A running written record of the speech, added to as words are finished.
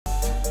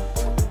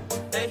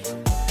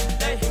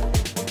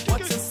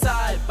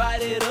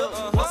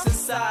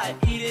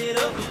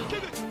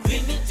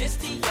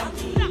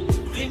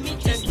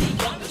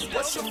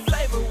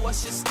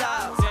what's your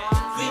style?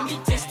 Creamy,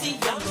 tasty,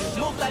 yummy.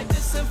 Move like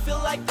this and feel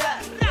like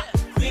that.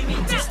 Creamy,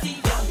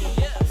 tasty, yummy.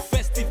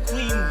 Festive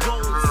cream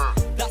rolls,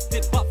 that's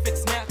the perfect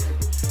snack.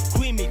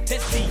 Creamy,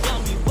 tasty,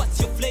 yummy. What's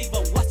your flavor?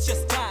 What's your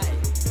style?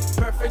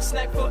 Perfect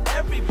snack for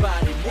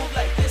everybody. Move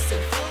like this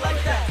and feel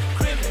like that.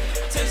 Creamy,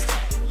 tasty,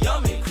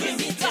 yummy.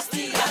 Creamy,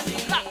 tasty, yummy.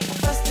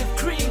 Festive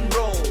cream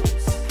rolls.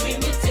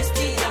 Creamy,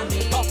 tasty,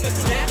 yummy. Perfect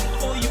snack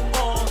for you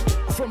all.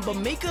 From the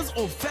makers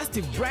of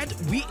Festive Bread,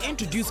 we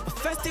introduce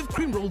Festive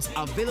Cream Rolls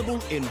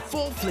available in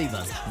 4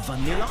 flavors: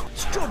 vanilla,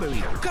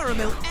 strawberry,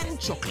 caramel, and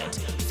chocolate.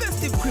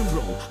 Festive Cream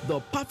Roll, the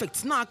perfect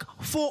snack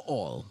for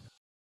all.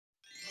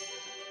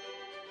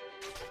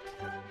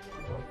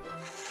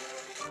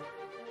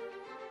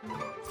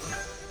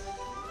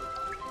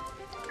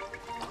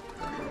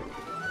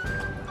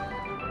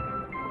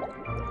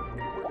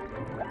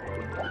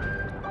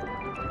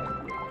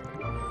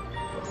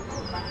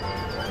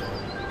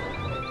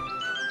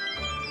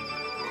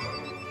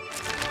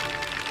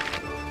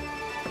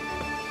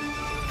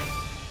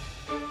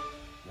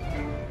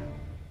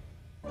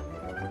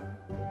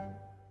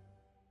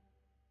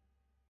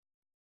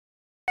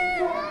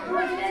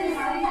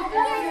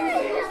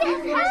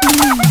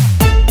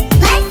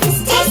 Life is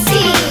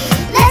tasty,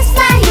 let's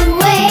fly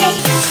away.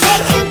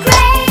 Make a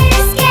great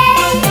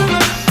escape,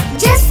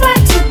 just for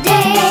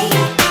today.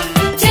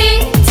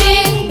 Ting,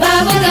 ting,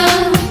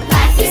 bubblegum,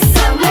 life is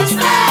so much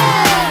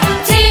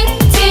fun. Ting,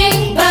 ting,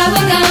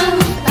 bubblegum,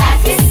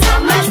 life is so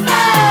much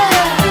fun.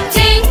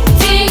 Ting,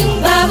 ting,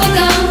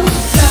 bubblegum,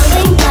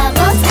 blowing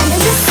bubbles under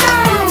the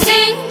sun.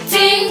 Ting,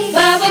 ting,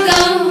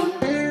 bubblegum.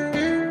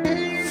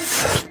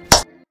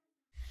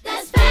 The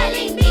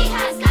spelling bee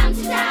has come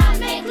to town,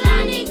 make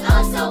learning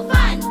oh so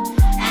fun.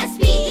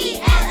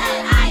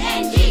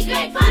 S-P-E-L-L-I-N-G,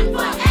 great fun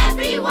for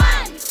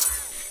everyone.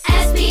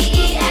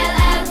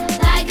 S-P-E-L-L,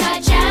 like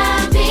a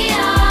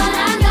champion.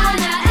 I'm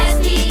gonna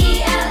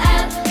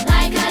S-P-E-L-l,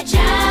 like a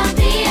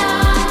champion.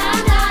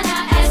 I'm gonna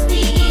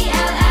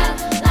S-P-E-L-l,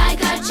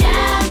 like a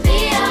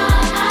champion.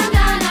 I'm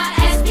gonna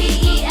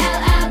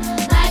S-P-E-L-l,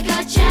 like a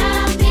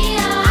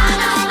champion. I'm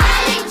a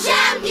spelling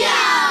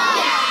champion.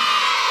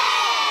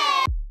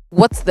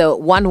 What's the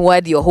one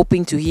word you're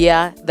hoping to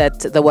hear that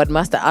the word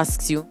master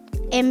asks you?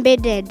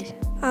 Embedded.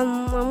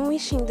 I'm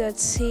wishing that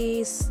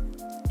he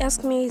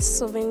ask me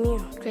souvenir.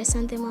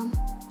 Chrysanthemum.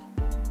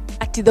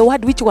 Actually, the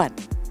word, which one?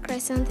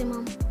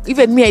 Chrysanthemum.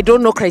 Even me, I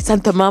don't know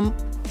chrysanthemum.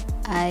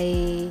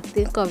 I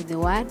think of the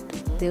word,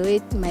 the way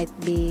it might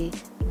be,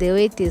 the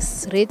way it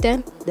is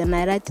written, then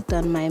I write it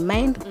on my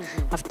mind.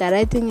 After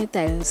writing it,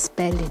 I'll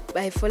spell it.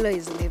 I follow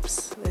his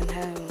lips and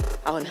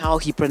On how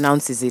he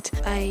pronounces it.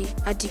 I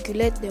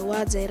articulate the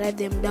words, I write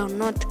them down,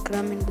 not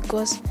cramming,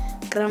 because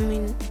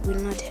cramming will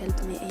not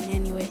help me in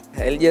any way.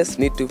 I'll just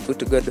need to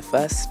put God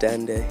first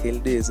and he'll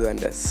do his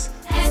wonders.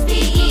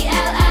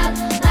 S-P-E-L-L,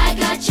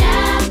 like a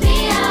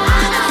champion.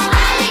 I'm a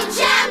spelling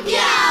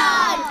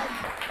champion.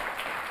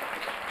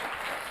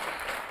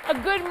 A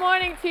good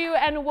morning to you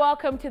and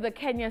welcome to the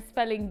Kenya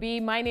Spelling Bee.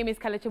 My name is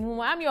Kalechi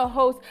Mumu. I'm your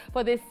host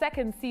for this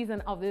second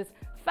season of this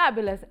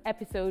fabulous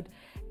episode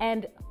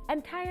and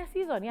entire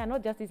season. Yeah,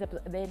 not just this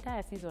episode, the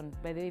entire season.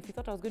 By the way, if you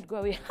thought I was going to go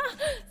away,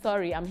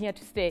 sorry, I'm here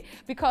to stay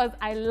because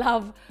I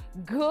love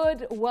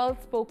good,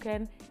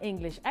 well-spoken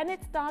English. And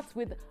it starts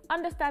with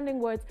understanding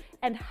words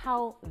and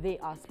how they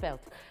are spelled.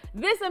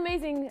 This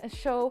amazing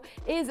show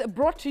is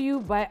brought to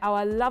you by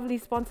our lovely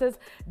sponsors,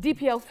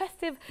 DPL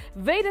Festive,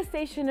 Veda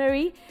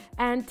Stationery,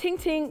 and Ting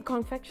Ting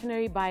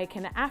Confectionery by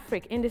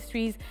Kenafric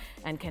Industries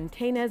and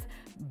Containers,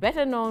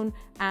 better known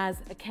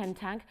as Ken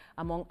Tank,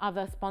 among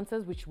other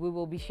sponsors, which we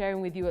will be sharing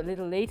with you a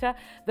little later.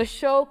 The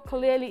show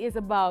clearly is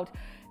about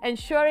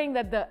ensuring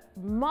that the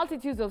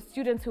multitudes of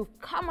students who've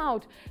come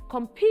out,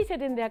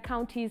 competed in their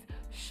counties,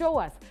 show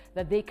us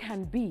that they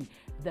can be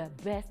the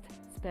best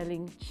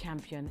spelling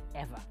champion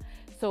ever.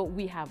 So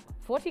we have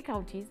 40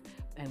 counties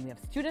and we have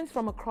students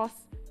from across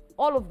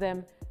all of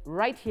them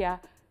right here.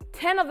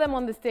 10 of them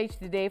on the stage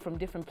today from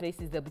different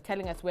places. They'll be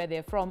telling us where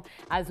they're from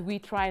as we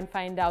try and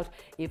find out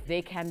if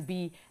they can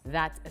be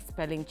that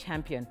spelling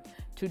champion.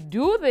 To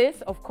do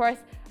this, of course,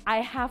 I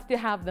have to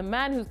have the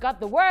man who's got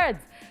the words.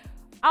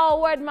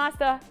 Our word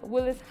master,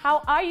 Willis,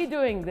 how are you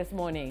doing this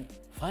morning?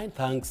 Fine,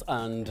 thanks.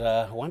 And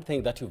one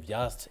thing that you've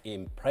just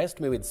impressed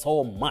me with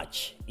so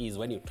much is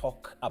when you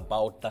talk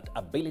about that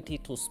ability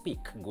to speak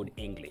good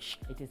English,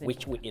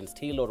 which we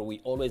instill or we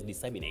always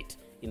disseminate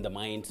in the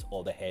minds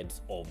or the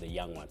heads of the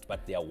young ones,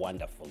 but they are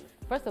wonderful.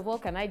 First of all,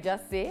 can I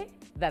just say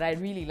that I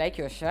really like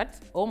your shirt?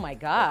 Oh my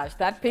gosh,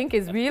 that pink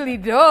is really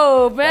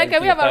dope, man.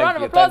 Can we have a round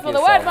of applause for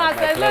the word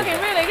master? It's looking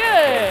really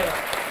good.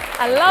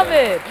 I love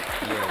it.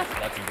 Yes,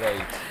 that's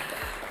great.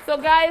 So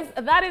guys,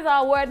 that is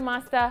our word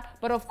master,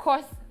 but of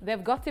course,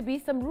 there've got to be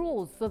some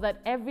rules so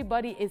that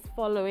everybody is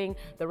following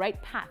the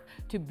right path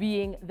to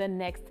being the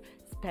next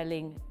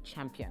spelling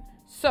champion.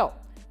 So,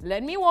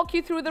 let me walk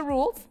you through the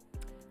rules.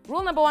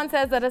 Rule number 1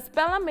 says that a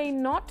speller may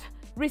not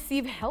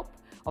receive help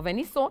of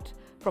any sort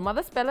from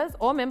other spellers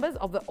or members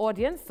of the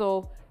audience,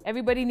 so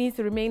everybody needs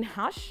to remain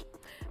hush.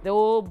 There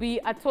will be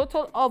a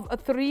total of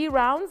 3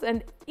 rounds,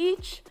 and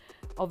each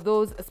of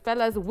those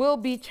spellers will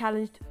be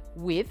challenged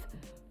with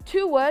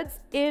 2 words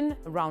in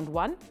round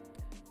 1,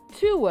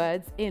 2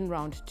 words in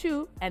round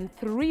 2, and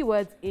 3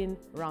 words in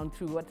round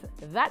 2. What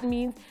that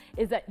means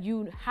is that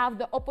you have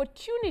the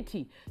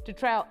opportunity to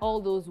try out all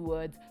those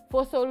words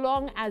for so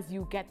long as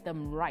you get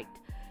them right.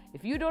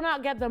 If you do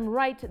not get them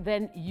right,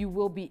 then you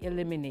will be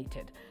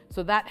eliminated.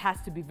 So that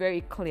has to be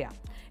very clear.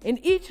 In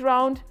each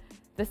round,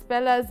 the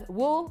spellers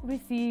will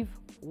receive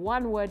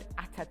 1 word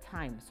at a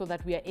time so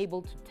that we are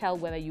able to tell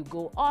whether you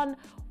go on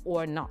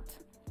or not.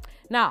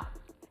 Now,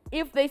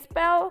 if they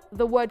spell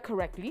the word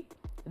correctly,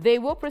 they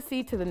will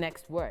proceed to the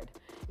next word.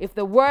 If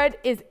the word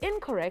is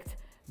incorrect,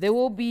 they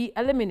will be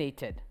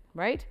eliminated,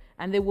 right?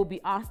 And they will be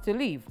asked to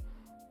leave.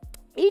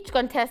 Each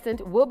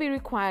contestant will be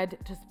required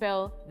to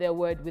spell their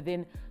word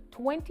within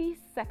 20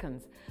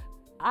 seconds,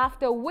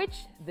 after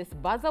which this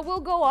buzzer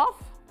will go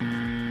off.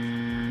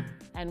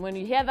 And when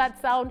you hear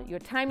that sound, your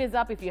time is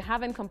up. If you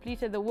haven't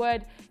completed the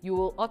word, you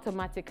will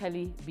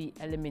automatically be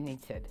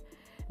eliminated.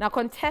 Now,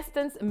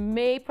 contestants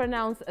may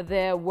pronounce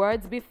their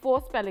words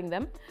before spelling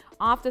them,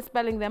 after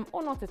spelling them,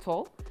 or not at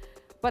all.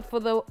 But for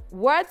the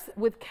words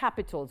with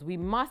capitals, we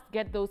must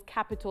get those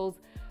capitals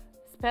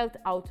spelled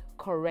out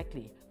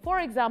correctly.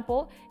 For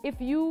example,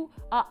 if you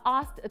are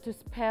asked to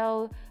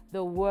spell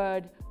the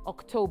word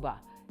October,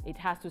 it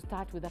has to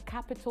start with a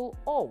capital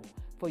O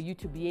for you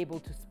to be able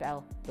to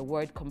spell the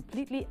word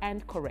completely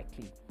and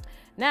correctly.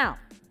 Now,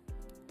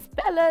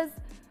 spellers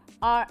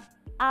are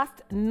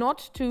asked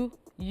not to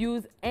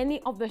use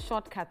any of the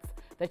shortcuts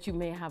that you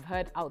may have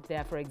heard out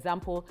there. For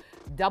example,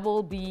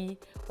 double B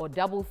or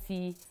double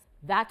C,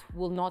 that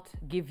will not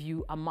give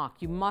you a mark.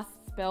 You must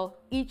spell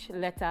each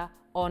letter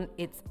on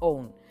its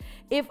own.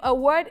 If a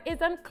word is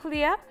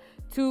unclear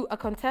to a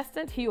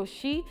contestant, he or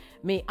she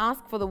may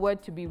ask for the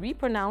word to be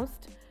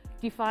repronounced,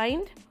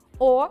 defined,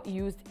 or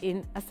used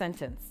in a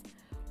sentence.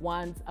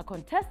 Once a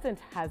contestant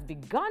has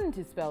begun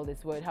to spell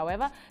this word,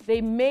 however,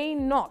 they may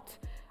not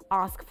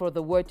ask for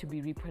the word to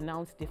be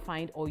repronounced,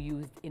 defined, or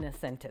used in a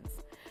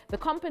sentence. The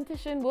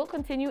competition will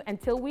continue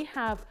until we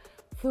have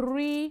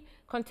 3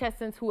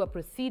 contestants who are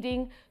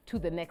proceeding to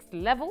the next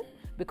level,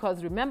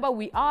 because remember,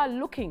 we are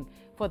looking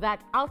for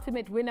that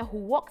ultimate winner who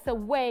walks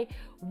away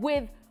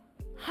with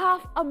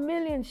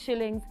 500,000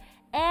 shillings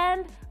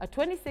and a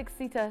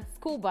 26-seater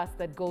school bus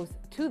that goes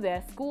to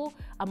their school,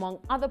 among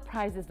other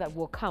prizes that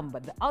will come.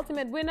 But the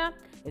ultimate winner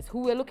is who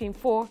we're looking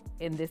for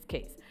in this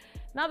case.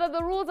 Now that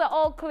the rules are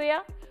all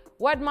clear,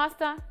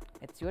 Wordmaster,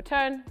 it's your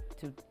turn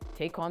to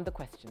take on the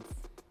questions.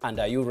 And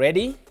are you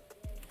ready?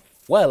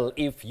 Well,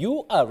 if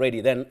you are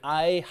ready, then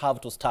I have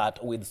to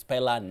start with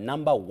speller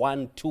number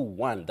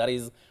 121. That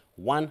is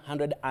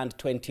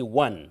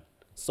 121.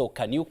 So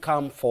can you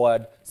come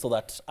forward so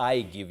that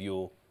I give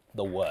you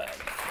the word?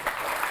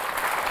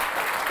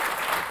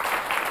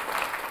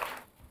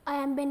 I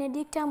am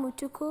Benedicta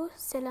Mutuku,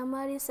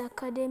 Stellamaris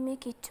Academy,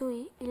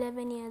 Kitui,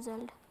 11 years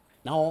old.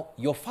 Now,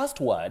 your first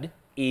word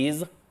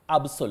is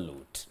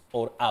absolute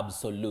or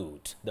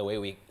absolute, the way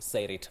we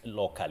say it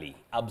locally,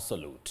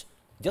 absolute.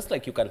 Just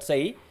like you can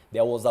say,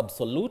 there was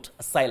absolute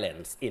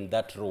silence in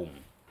that room.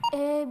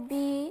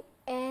 ABSOLUTE.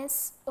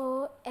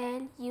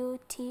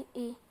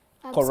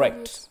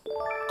 Correct.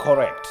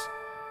 Correct.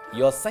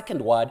 Your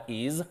second word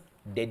is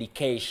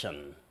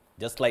dedication.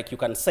 Just like you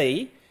can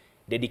say,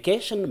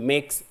 dedication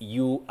makes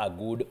you a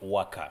good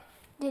worker.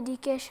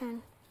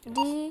 Dedication.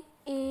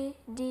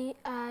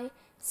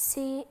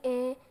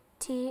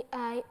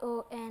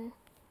 DEDICATION.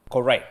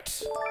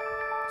 Correct.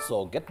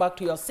 So get back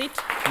to your seat.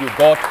 You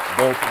got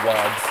both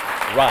words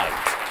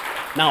right.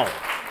 Now,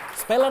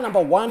 speller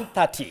number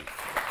 130.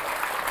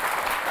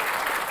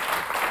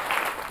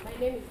 My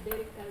name is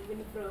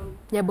Ravine from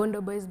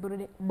Nyabondo Boys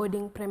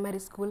Boarding Primary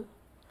School.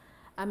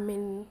 I'm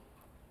in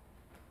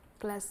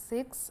class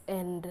 6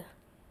 and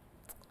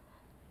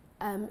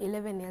I'm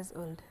 11 years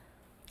old.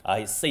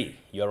 I see.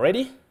 You're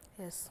ready?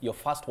 Yes. Your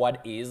first word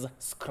is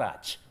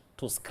scratch.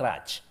 To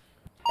scratch.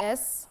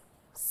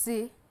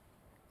 SCRATCH.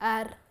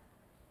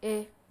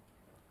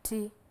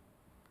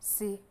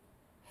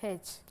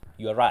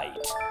 You're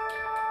right.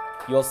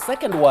 Your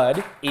second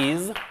word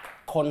is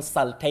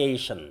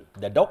consultation.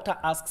 The doctor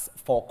asks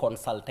for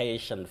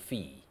consultation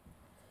fee.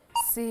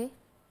 CONSULTATION.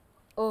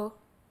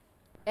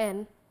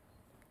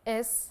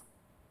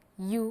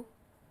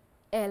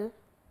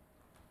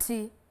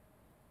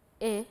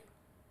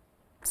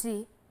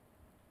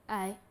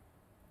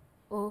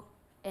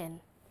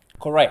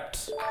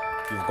 Correct.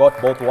 You've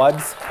got both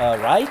words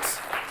right.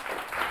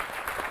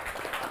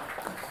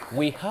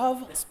 We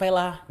have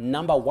speller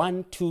number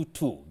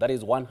 122. That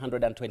is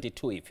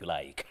 122 if you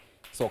like.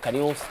 So can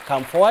you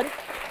come forward?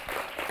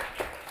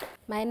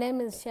 My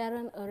name is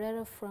Sharon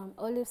Orero from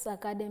Olives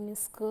Academy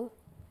School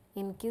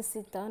in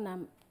Kisii town.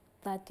 I'm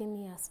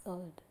 13 years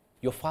old.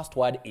 Your first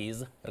word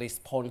is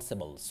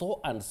responsible.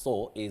 So and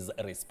so is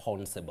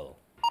responsible.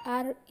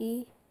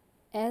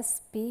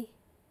 RESPONSIBLE.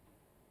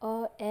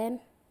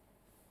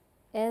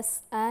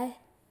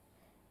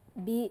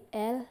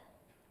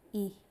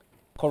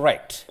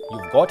 Correct.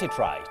 You've got it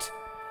right.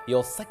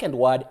 Your second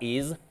word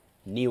is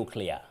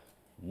nuclear.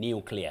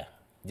 Nuclear.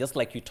 Just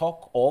like you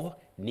talk of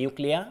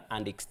nuclear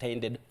and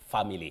extended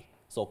family.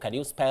 So can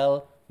you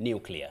spell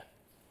nuclear?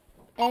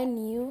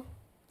 N-U-C-L-E-A-R.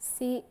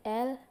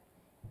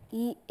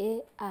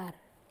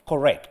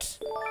 Correct.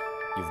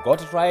 You've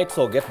got it right,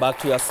 so get back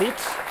to your seat.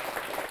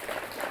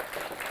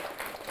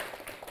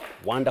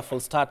 Wonderful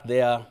start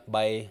there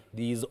by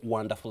these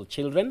wonderful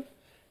children.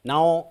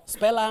 Now,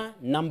 speller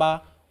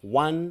number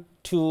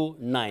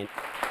 129.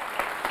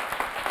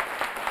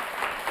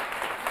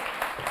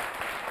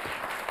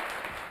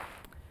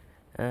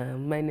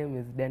 My name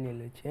is Daniel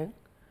Ocheng.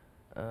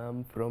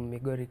 I'm from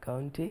Migori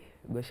County,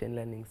 Goshen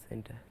Learning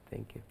Center.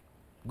 Thank you.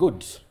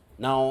 Good.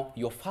 Now,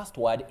 your first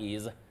word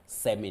is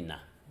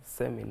seminar.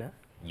 Seminar.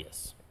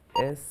 Yes.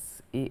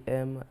 S-E-M-I-N-A-R.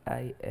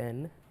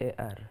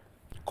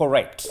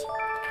 Correct.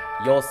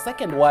 Your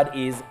second word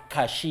is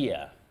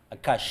cashier. A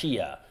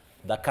cashier.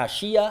 The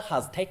cashier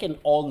has taken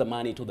all the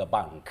money to the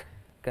bank.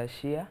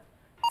 Cashier.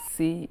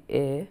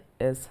 C-A-S-H-I-E-R.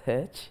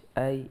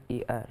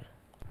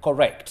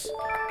 Correct.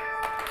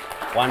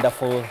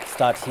 Wonderful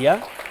start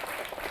here.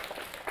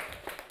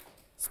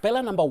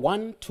 Speller number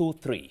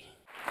 123.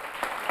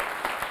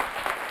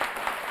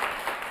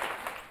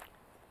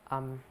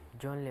 I'm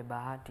John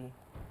Lebahati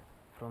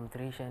from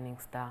 3 Shining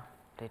Star,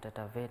 Taita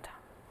Taveta,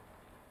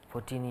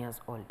 14 years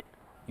old.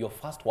 Your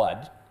first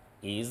word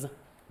is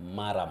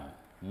Maram.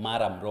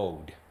 Maram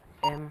Road.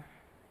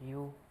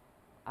 M-U-R-R-A-M.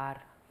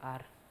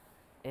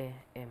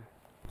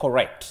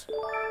 Correct.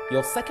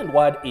 Your second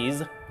word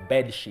is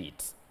bed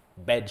sheets.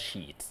 Bed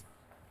sheets.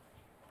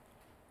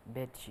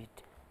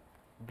 Bedsheet.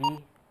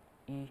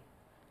 B-E-D-S-H-I-T.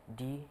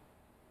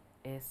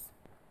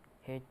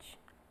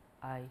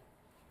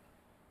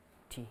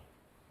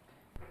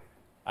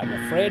 I'm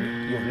afraid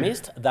you've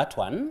missed that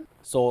one,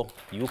 so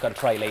you can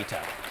try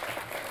later.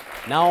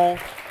 Now,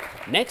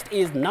 next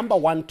is number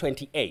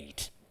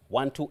 128.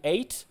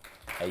 128,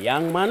 a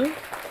young man.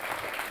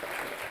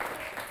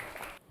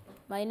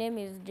 My name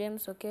is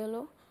James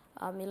Okelo.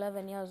 I'm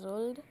 11 years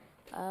old.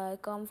 I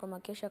come from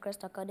Acacia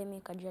Crest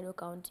Academy, Kajiado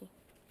County.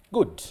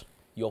 Good.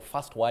 Your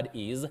first word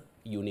is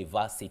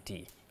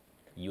university.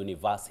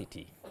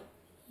 University.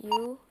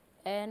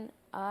 U-N-I-V-E-R-S-I-T-Y.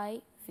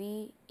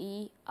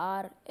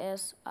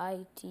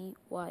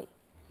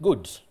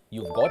 Good.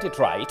 You've got it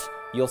right.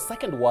 Your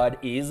second word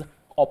is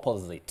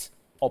opposite.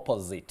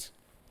 Opposite.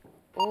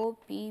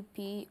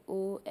 O-P-P-O-S-I-T-E.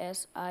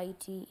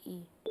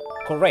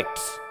 Correct.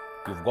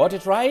 You've got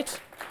it right.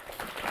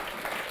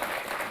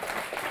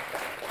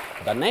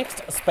 The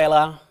next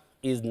speller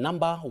is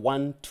number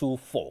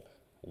 124.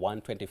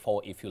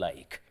 124 if you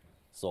like.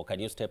 So can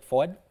you step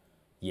forward?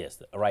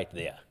 Yes, right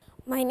there.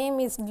 My name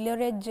is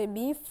Gloria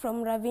JB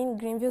from Ravine,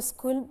 Greenview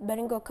School,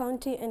 Baringo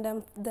County, and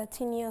I'm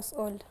 13 years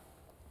old.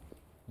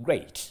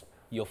 Great.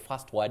 Your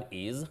first word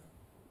is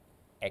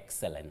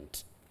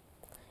excellent.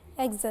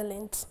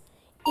 Excellent.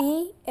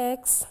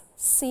 E-X-C-E-L-L-E-N-T.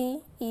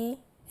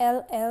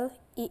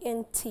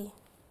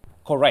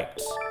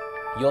 Correct.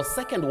 Your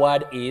second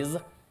word is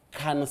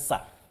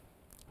cancer.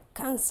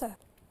 Cancer.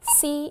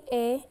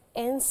 C-A-N-C-E-R.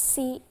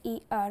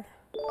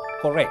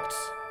 Correct.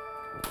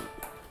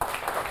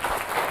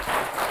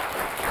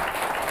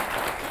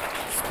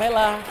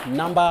 Speller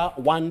number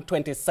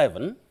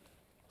 127.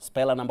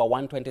 Speller number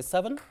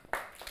 127.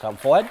 Come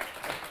forward.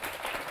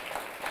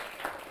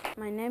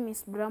 My name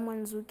is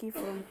Brahman Zuki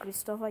from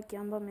Christopher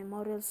Kiamba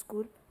Memorial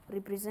School,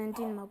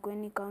 representing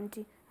Makueni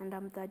County, and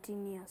I'm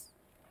 13 years.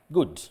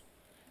 Good.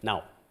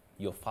 Now,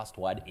 your first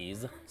word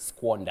is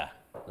squander,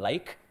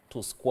 like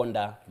to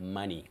squander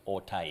money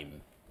or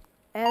time.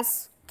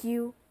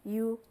 S-Q-U-A-N-D-E-R.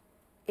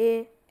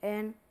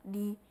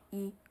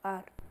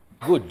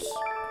 Good.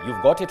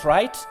 You've got it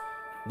right.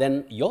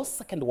 Then your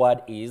second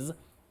word is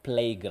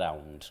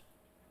playground.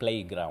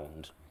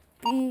 Playground.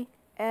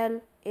 P-L-A-Y-G-R-O-U-N-D.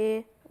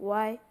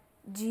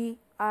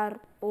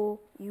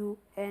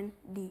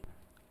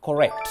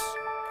 Correct.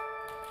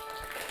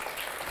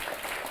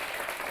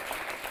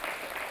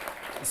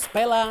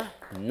 Speller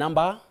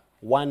number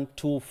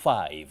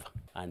 125.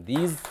 And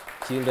these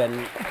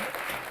children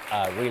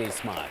are really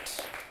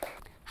smart.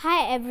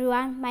 Hi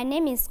everyone, my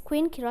name is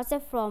Queen Kirose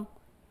from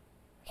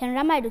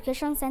Kenrama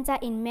Education Center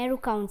in Meru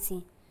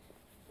County.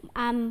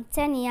 I'm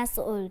 10 years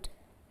old.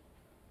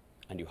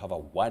 And you have a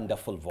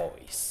wonderful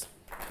voice.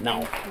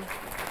 Now,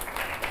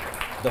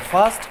 the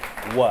first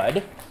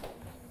word,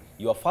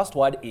 your first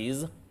word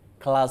is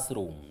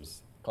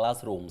classrooms.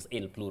 Classrooms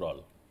in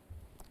plural.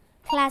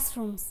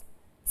 Classrooms.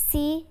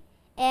 C-L-A-S-S-R-O-O-M-S.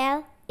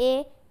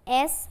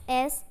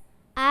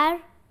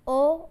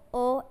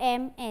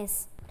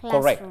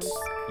 Correct.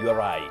 You're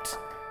right.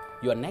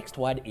 Your next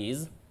word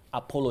is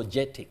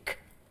apologetic.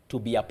 To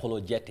be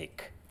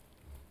apologetic.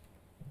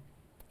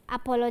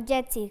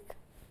 Apologetic.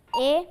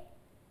 A-P-P-L-L-O-G-I-T.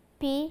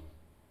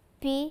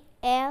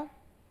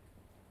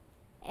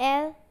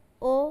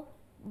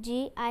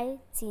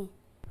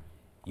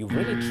 You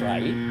really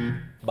try,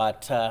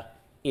 but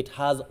it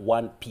has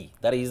one P.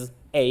 That is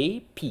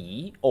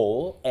A-P-O-L-O-G-E-T-I-C.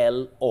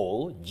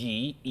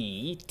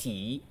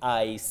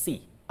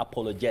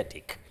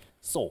 Apologetic.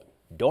 So,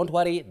 Don't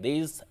worry,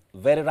 this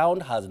very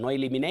round has no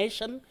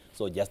elimination,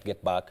 so just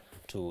get back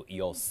to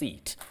your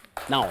seat.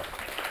 Now,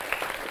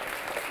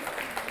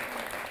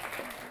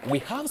 we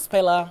have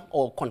speller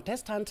or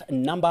contestant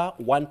number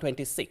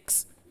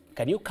 126.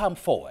 Can you come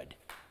forward?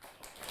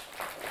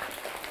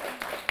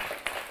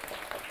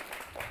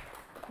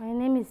 My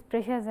name is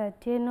Precious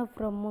Atieno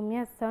from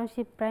Mumias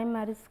Township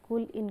Primary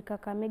School in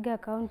Kakamega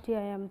County.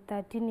 I am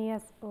 13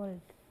 years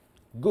old.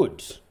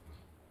 Good.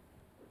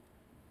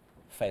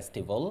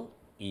 Festival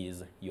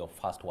is your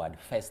first word.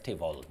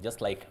 Festival,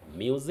 just like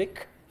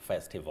music,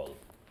 festival.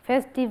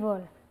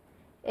 Festival.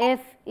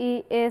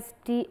 F-E-S-T-I-V-A-L.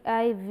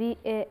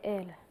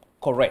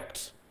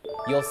 Correct.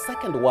 Your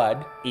second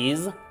word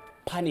is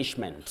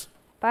punishment.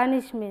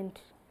 Punishment.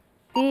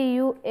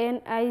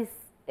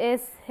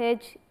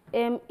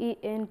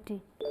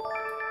 P-U-N-I-S-H-M-E-N-T.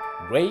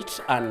 Great,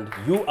 and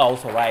you are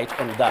also right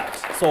on that.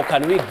 So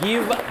can we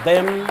give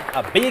them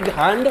a big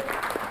hand?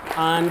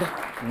 And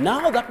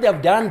now that they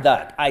have done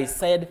that, I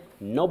said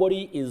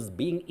nobody is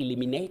being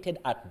eliminated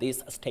at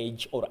this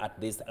stage or at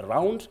this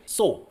round.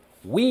 So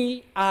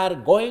we are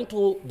going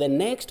to the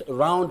next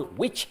round,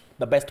 which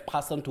the best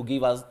person to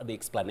give us the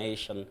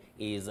explanation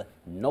is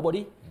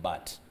nobody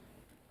but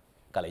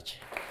Kalechi.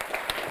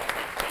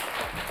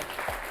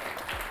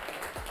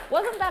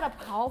 Wasn't that a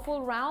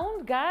powerful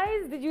round,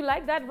 guys? Did you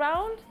like that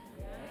round?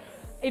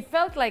 It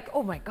felt like,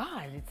 oh my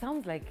God, it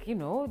sounds like, you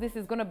know, this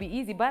is going to be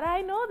easy. But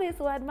I know this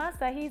word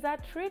master, he's a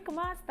trick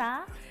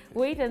master.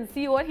 Wait and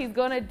see what he's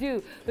going to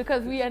do,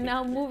 because we are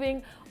now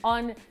moving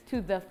on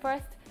to the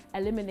first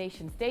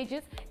elimination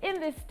stages. In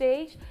this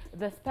stage,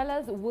 the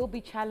spellers will be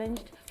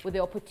challenged with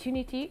the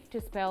opportunity to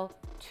spell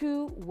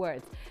 2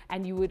 words.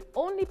 And you would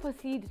only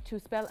proceed to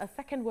spell a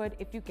second word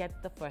if you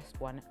get the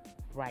first one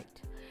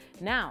right.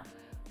 Now,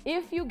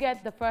 if you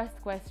get the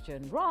first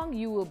question wrong,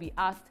 you will be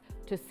asked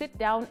to sit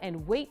down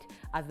and wait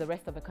as the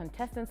rest of the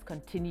contestants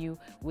continue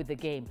with the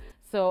game.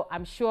 So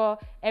I'm sure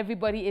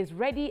everybody is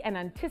ready and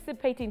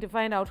anticipating to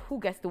find out who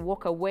gets to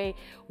walk away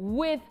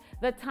with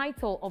the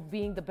title of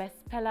being the best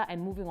speller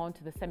and moving on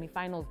to the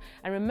semi-finals.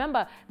 And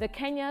remember, the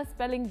Kenya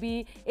Spelling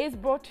Bee is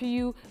brought to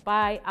you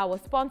by our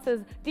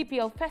sponsors,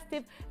 DPL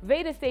Festive,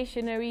 Veda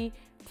Stationery,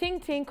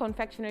 Ting Ting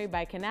Confectionery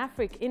by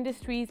Kenafric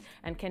Industries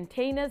and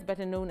Containers,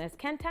 better known as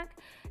Kentak,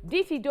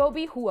 DT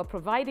Dobie, who are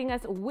providing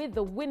us with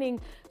the winning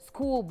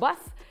school bus,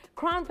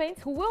 Crown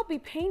Paints, who will be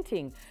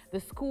painting the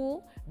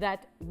school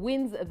that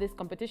wins this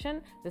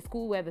competition, the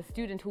school where the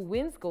student who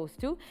wins goes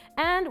to.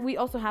 And we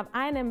also have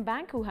I&M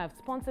Bank, who have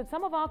sponsored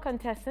some of our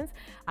contestants,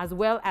 as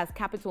well as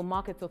Capital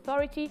Markets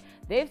Authority.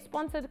 They've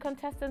sponsored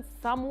contestants.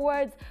 Some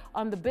words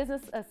on the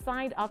business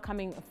side are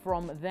coming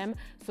from them.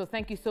 So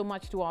thank you so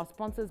much to our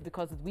sponsors,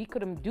 because we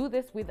couldn't do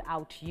this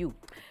without you.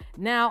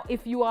 Now,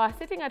 if you are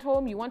sitting at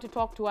home, you want to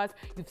talk to us,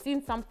 you've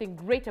seen something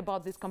great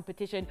about this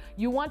competition,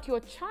 you want your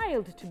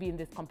child to be in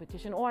this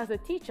competition, or as a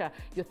teacher,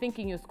 you're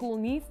thinking your school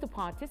needs to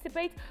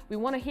participate, we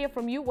want to hear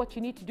from you. What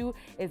you need to do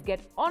is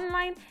get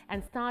online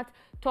and start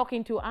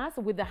talking to us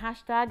with the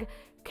hashtag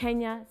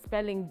Kenya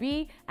Spelling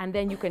Bee, and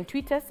then you can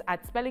tweet us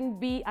at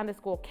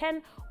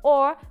spellingbee_Ken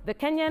or the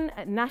Kenyan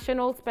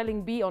National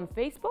Spelling Bee on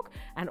Facebook,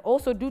 and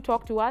also do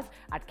talk to us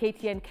at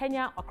KTN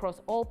Kenya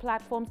across all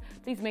platforms.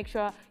 Please make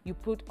sure you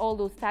put all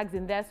those tags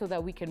in there so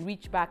that we can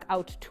reach back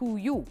out to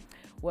you.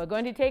 We're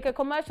going to take a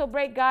commercial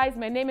break, guys.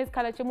 My name is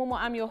Kalachamumo.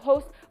 I'm your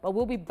host, but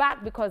we'll be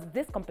back because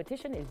this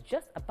competition is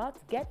just about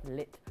to get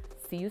lit.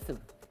 See you soon.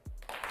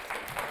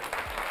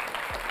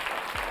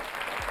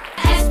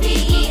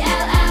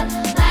 S-P-E-L-L,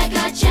 like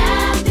a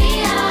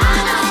champion.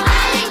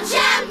 Spelling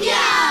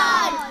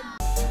champion.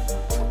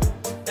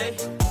 Hey,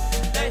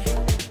 hey,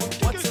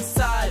 what's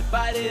inside?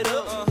 Bite it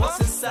up.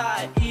 What's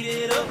inside? Eat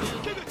it up.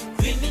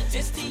 Creamy,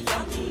 tasty,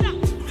 yummy.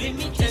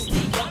 Creamy, tasty,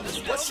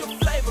 yummy. What's your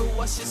flavor?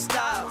 What's your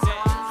style?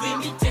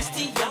 Creamy,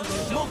 tasty, yummy.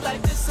 Move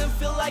like this and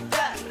feel like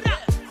that.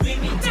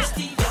 Creamy,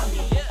 tasty,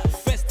 yummy.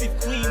 Festive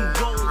cream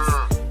rolls.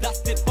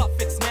 That's the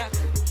perfect snack.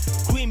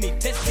 Creamy,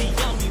 tasty,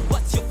 yummy.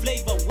 What's your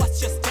flavor?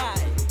 What's your style?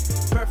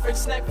 Perfect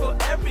snack for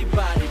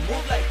everybody.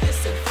 Move like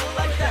this and feel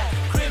like that.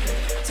 Creamy,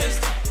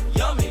 tasty,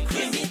 yummy.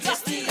 Creamy,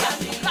 tasty,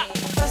 yummy.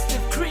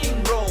 Festive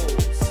cream rolls.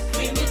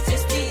 Creamy,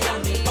 tasty,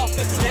 yummy.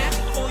 Perfect snack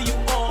for you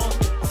all.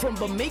 From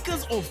the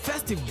makers of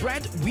Festive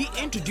Bread, we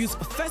introduce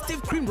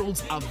Festive Cream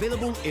Rolls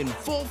available in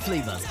 4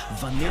 flavors: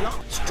 vanilla,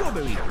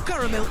 strawberry,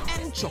 caramel,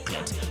 and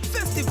chocolate.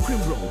 Festive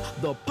Cream Roll,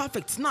 the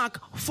perfect snack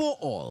for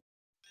all.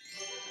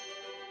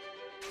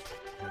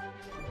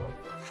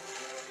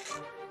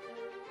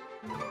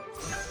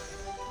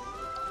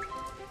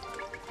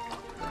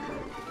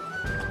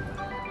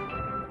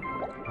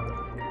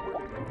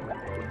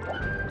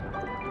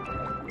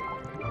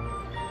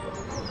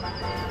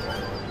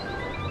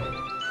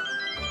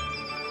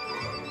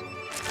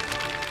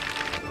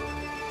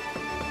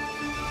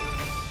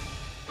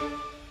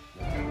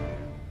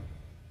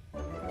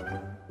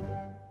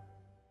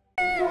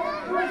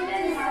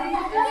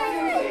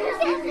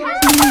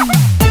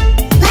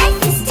 Life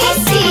is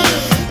tasty.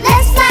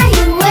 Let's fly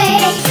away.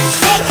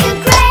 Make a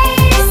great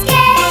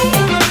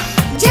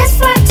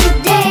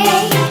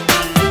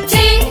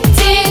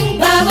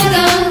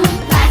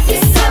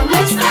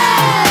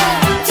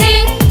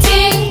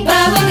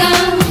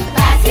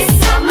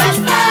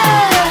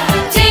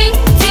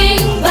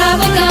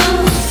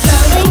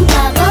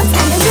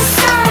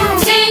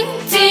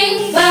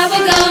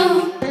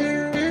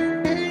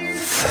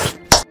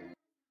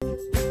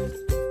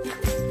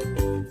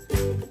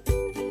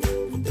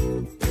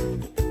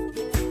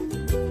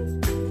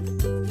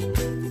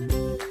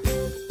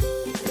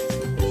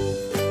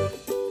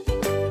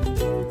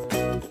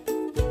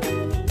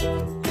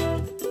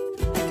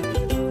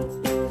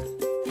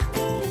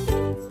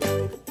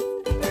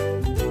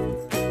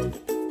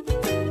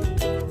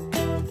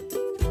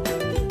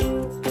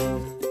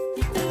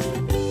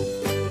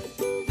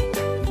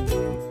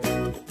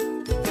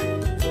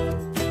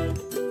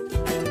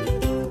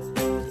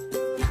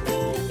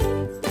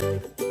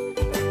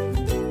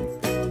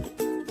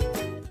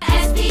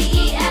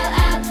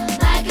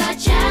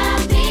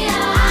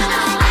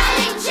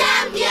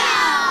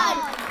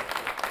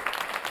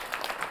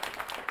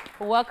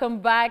Welcome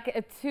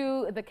back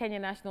to the Kenya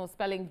National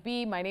Spelling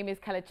Bee. My name is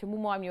Kalechi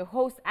Mumo. I'm your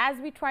host as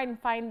we try and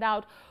find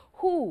out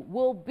who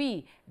will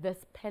be the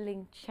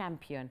spelling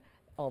champion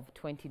of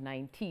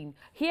 2019.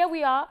 Here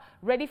we are,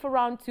 ready for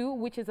round 2,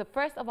 which is the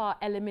first of our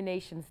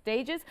elimination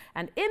stages.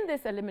 And in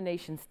this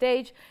elimination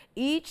stage,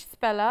 each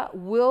speller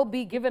will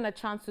be given a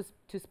chance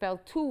to spell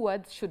 2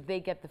 words should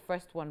they get the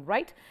first one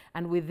right,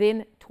 and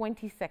within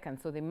 20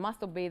 seconds. So they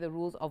must obey the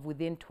rules of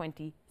within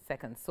 20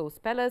 seconds. So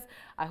spellers,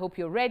 I hope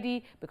you're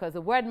ready, because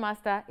the word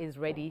master is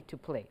ready to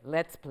play.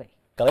 Let's play.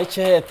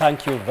 Kalechi,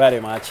 thank you very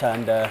much.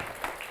 And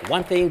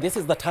one thing, this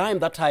is the time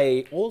that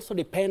I also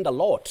depend a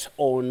lot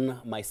on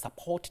my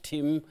support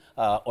team.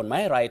 On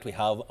my right, we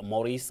have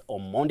Maurice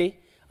Omondi,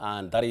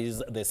 and that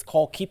is the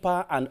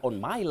scorekeeper. And on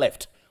my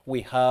left,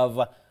 we have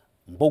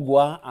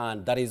Mbugwa,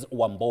 and that is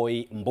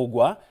Wamboi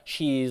Mbugwa.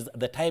 She is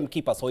the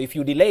timekeeper. So if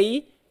you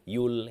delay,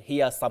 you'll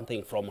hear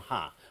something from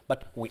her.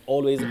 But we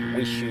always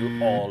wish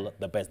you all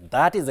the best.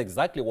 That is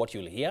exactly what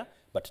you'll hear.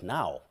 But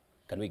now,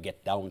 can we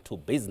get down to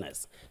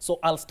business? So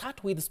I'll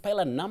start with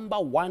speller number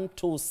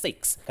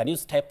 126. Can you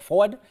step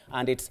forward?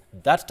 And it's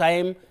that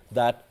time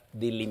that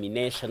the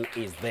elimination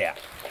is there.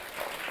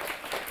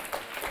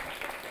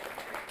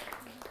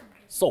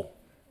 So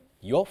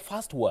your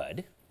first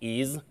word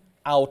is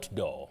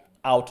outdoor.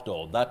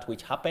 Outdoor, that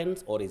which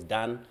happens or is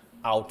done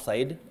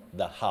outside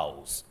the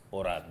house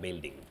or a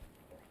building.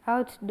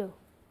 Outdoor.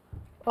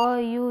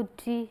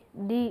 O-U-T-D-O-O-R.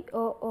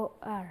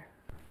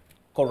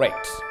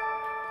 Correct.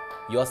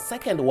 Your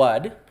second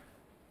word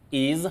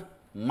is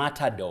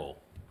matador.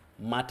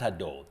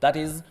 Matador. That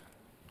is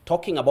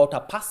talking about a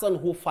person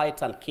who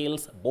fights and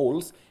kills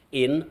bulls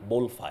in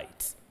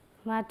bullfights.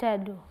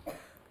 Matador.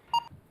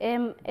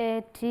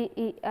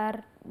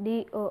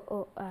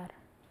 M-A-T-E-R-D-O-O-R.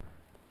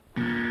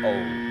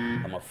 Oh,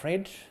 I'm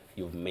afraid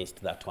you've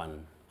missed that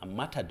one. A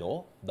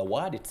matador, the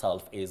word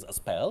itself is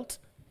spelled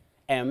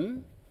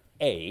M-A-T-A-D-O-R.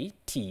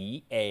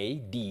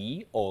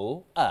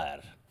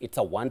 It's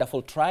a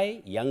wonderful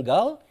try, young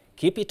girl.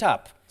 Keep it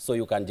up so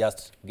you can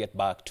just get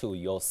back to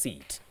your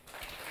seat.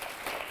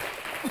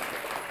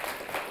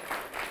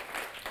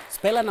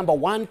 Speller number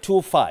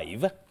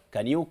 125,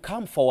 can you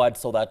come forward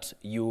so that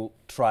you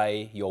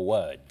try your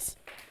words?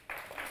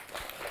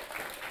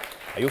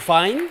 Are you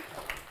fine?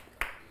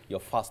 Your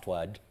first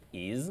word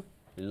is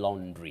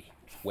laundry,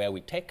 where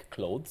we take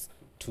clothes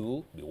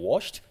to be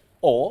washed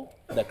or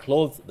the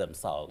clothes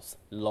themselves.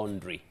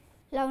 Laundry.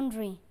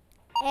 Laundry.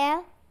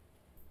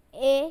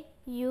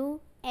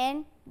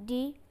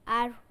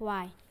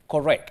 L-A-U-N-D-R-Y.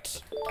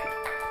 Correct.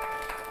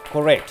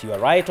 Correct. You are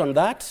right on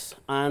that.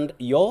 And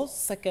your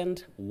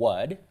second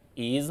word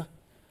is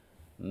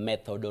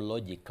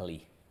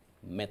methodologically.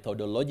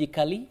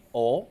 Methodologically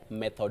or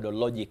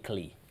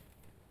methodologically?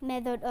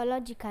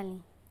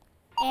 Methodologically.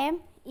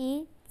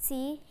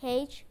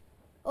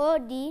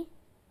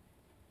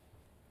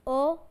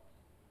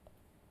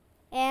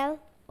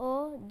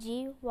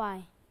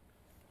 M-E-T-H-O-D-O-L-O-G-Y.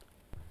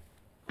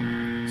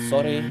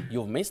 Sorry,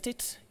 you've missed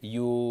it.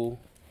 You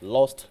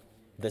lost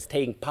the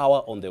staying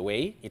power on the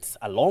way. It's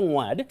a long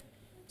word.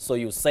 So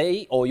you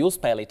say or you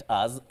spell it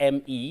as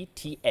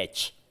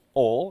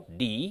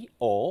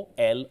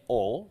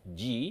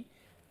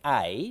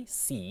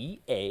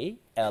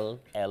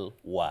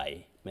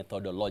M-E-T-H-O-D-O-L-O-G-I-C-A-L-L-Y.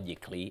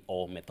 Methodologically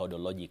or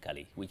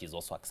methodologically, which is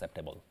also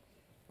acceptable.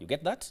 You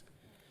get that?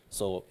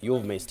 So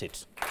you've missed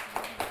it.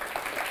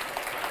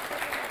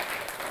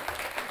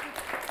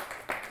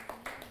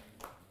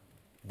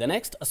 The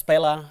next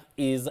speller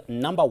is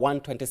number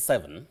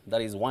 127. That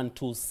is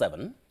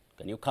 127.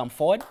 Can you come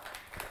forward?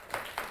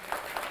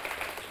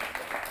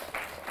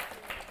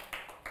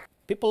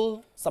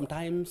 People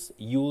sometimes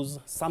use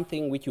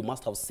something which you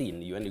must have seen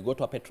when you go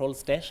to a petrol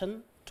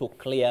station to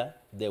clear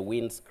the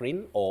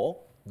windscreen or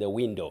the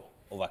window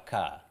of a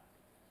car.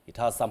 It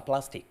has some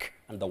plastic,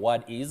 and the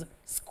word is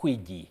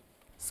squeegee.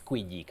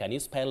 Squeegee. Can you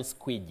spell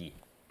squeegee?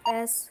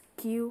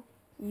 S-Q-U-E-E-G-E-E.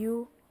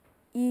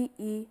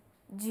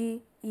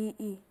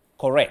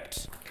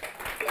 Correct.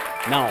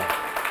 Now,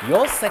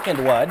 your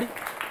second word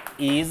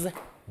is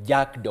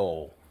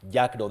jackdaw.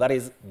 Jackdaw, that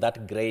is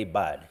that gray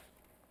bird.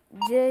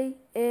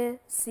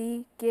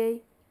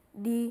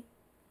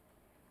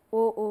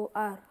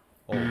 J-A-C-K-D-O-O-R.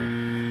 Oh,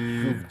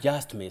 you've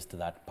just missed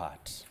that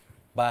part.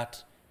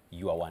 But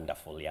you are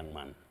wonderful, young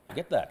man. You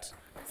get that?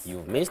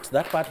 You've missed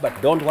that part, but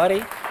don't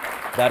worry.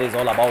 That is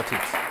all about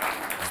it.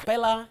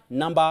 Speller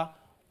number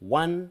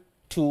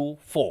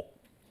 124.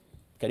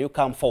 Can you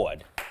come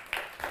forward?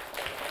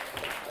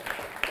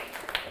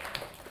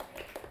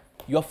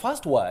 Your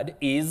first word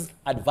is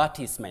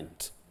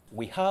advertisement.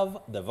 We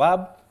have the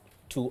verb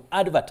to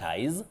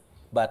advertise,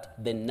 but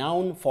the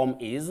noun form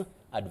is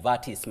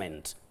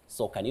advertisement.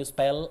 So can you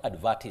spell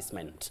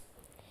advertisement?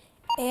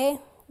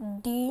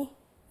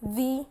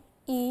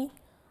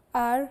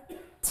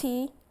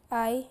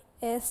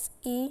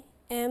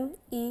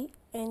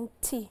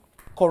 A-D-V-E-R-T-I-S-E-M-E-N-T.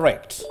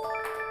 Correct.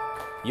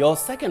 Your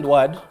second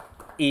word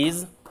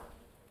is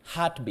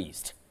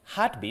hartebeest.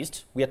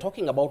 Hartebeest, we are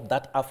talking about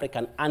that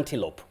African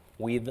antelope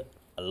with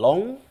a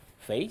long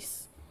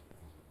face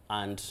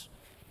and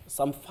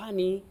some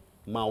funny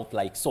mouth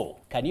like so.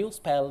 Can you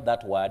spell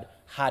that word,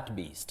 heart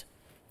beast?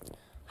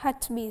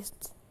 Heart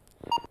beast.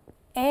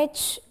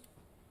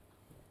 H-A-T-B-E-E-S-T.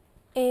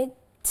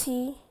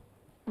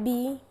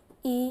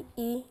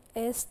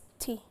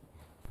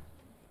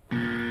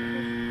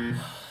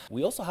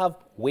 We also have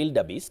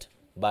wildebeest,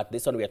 but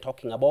this one we are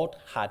talking about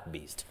heart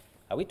beast.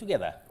 Are we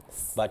together?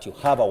 But you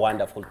have a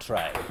wonderful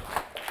try.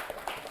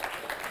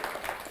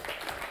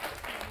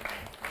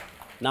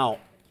 Now,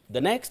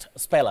 the next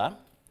speller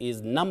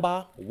is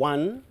number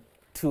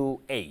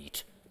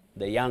 128.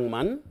 The young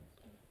man,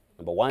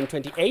 number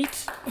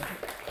 128.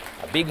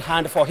 A big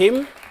hand for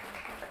him.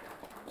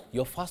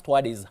 Your first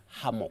word is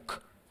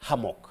hammock.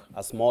 Hammock,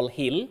 a small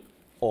hill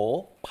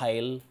or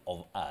pile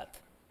of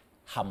earth.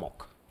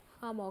 Hammock.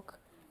 Hammock.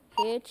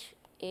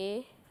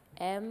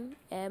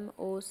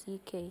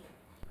 H-A-M-M-O-C-K.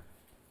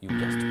 You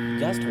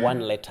just one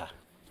letter.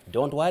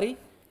 Don't worry,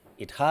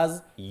 it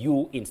has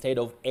U instead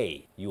of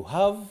A. You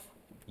have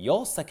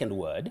your second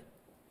word,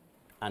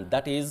 and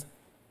that is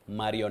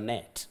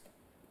marionette.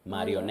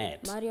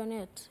 Marionette.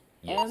 Marionette.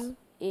 Yes.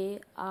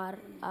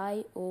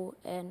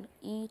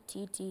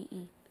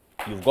 M-A-R-I-O-N-E-T-T-E.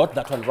 You've got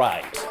that one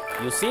right.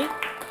 You see?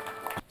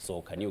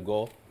 So can you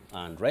go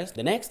and rest?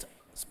 The next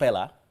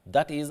speller,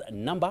 that is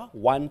number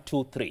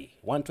 123.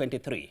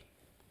 123.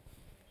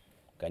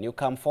 Can you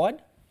come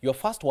forward? Your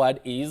first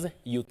word is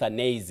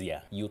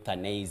euthanasia.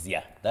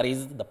 Euthanasia. That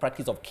is the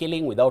practice of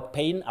killing without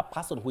pain a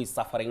person who is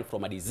suffering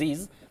from a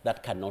disease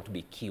that cannot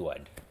be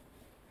cured.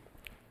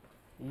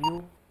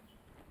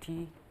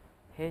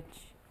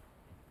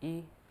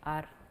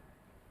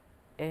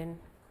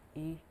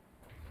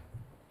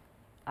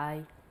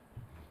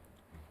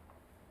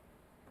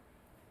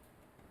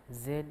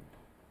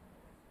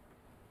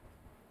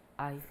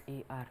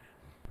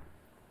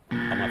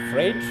 I'm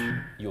afraid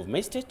you've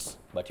missed it,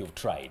 but you've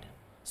tried.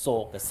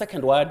 So the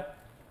second word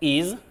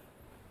is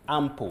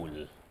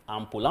ampoule.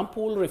 Ampoule.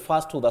 Ampoule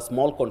refers to the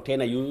small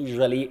container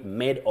usually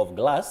made of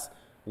glass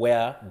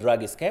where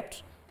drug is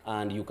kept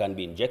and you can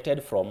be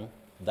injected from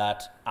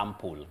that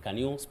ampoule. Can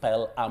you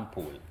spell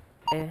ampoule?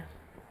 A-M-P-L-E.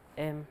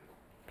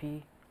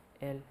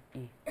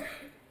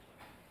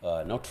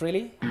 Not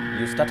really.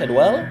 You started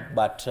well,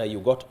 but you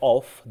got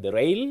off the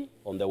rail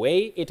on the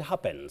way. It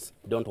happens.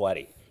 Don't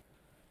worry.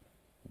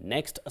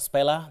 Next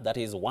speller, that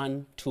is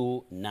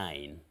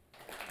 129.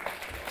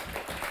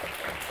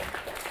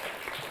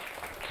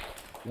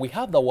 We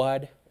have the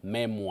word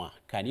memoir.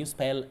 Can you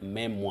spell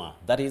memoir?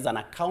 That is an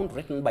account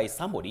written by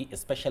somebody,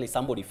 especially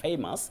somebody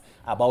famous,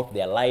 about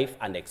their life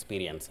and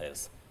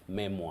experiences.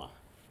 Memoir.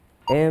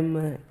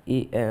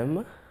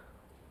 M-E-M-O-I-R-A.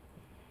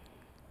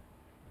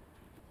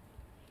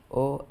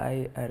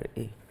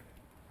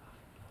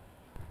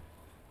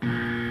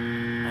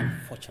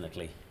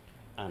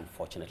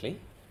 Unfortunately,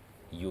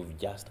 you've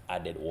just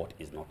added what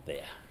is not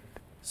there.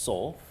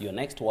 So your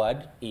next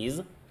word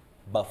is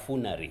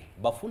buffoonery.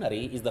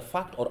 Buffoonery is the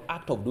fact or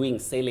act of doing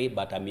silly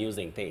but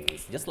amusing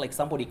things. Just like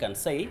somebody can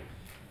say,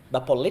 the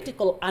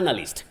political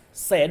analyst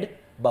said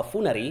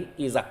buffoonery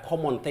is a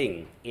common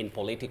thing in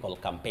political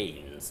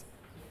campaigns.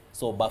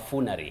 So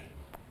buffoonery.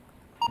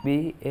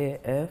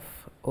 B-A-F-O-O-N-A-R-Y.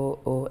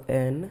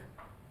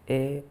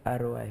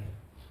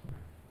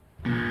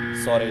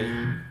 Sorry,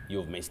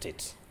 you've missed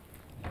it.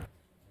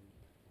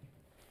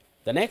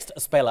 The next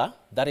speller,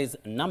 that is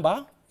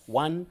number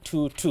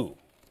 122.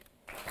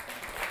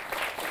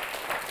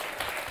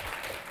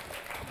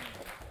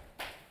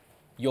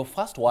 Your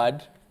first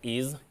word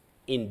is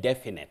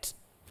indefinite.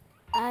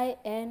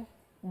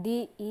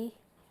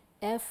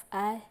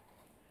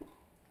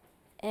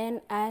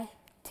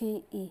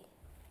 I-N-D-E-F-I-N-I-T-E.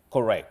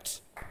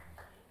 Correct.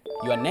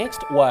 Your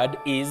next word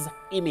is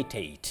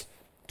imitate.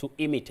 To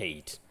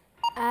imitate.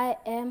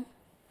 I-M-I-T-A-T-E.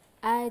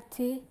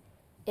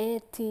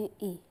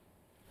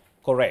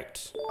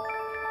 Correct.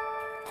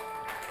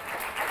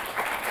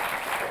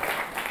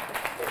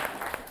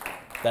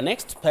 The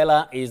next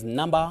speller is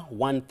number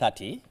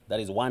 130. That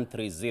is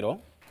 130.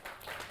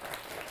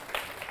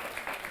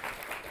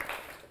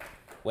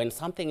 When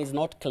something is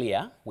not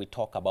clear, we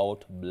talk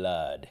about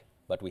blood.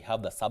 But we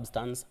have the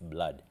substance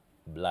blood.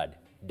 Blood.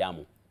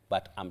 Damu.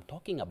 But I'm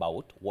talking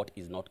about what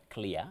is not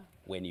clear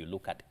when you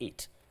look at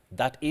it.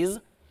 That is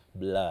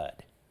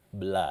blood.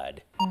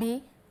 Blood.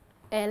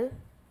 B-L-U-R-R-E-D.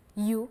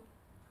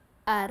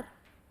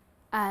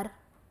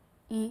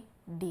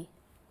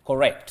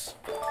 Correct.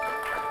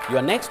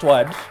 Your next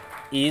word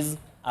is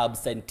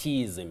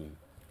absenteeism.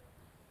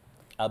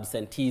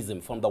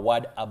 Absenteeism, from the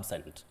word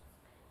absent.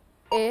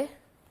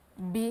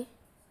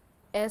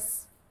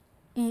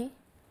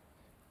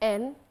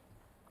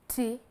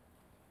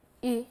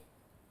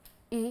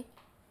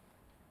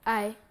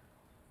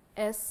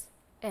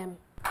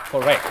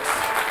 Correct.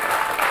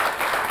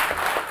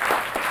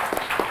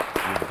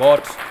 You've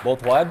got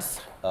both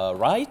words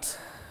right.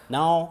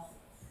 Now,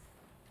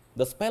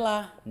 the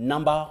speller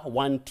number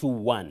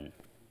 121.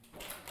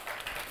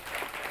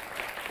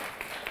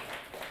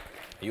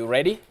 Are you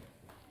ready?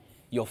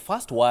 Your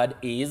first word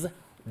is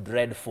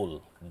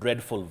dreadful.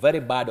 Dreadful, very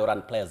bad or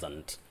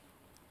unpleasant.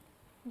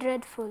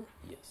 Dreadful.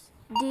 Yes.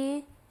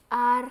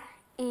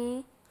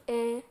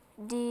 D-R-E-A-D-F-U-L.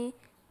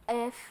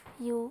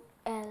 D-F-U-L.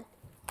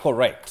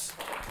 Correct.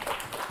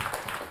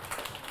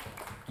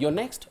 Your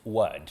next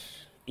word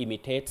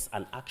imitates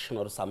an action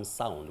or some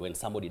sound when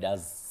somebody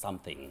does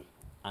something,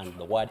 and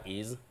the word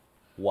is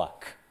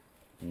work,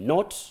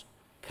 not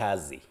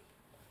kazi.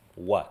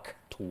 Work,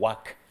 to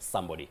work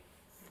somebody.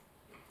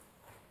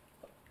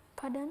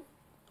 Pardon?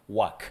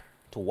 Work,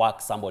 to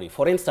work somebody.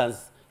 For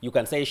instance, you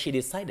can say she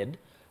decided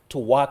to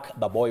work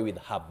the boy with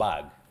her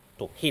bag,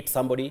 to hit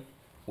somebody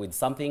with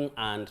something,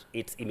 and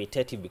it's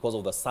imitative because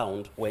of the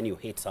sound when you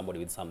hit somebody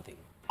with something.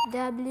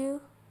 W-A-R-K.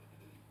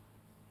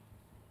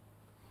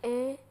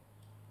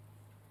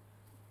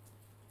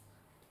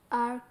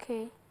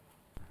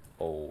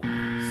 Oh,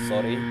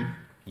 sorry,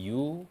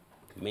 you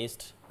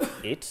missed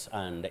it,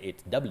 and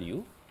it's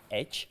W-H-A-C-K,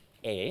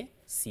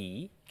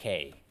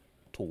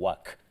 to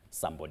work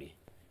somebody.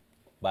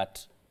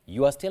 But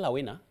you are still a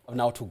winner.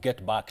 Now to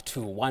get back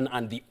to one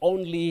and the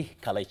only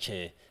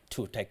Kaleche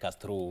to take us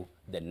through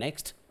the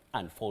next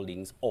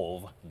unfoldings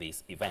of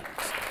this event.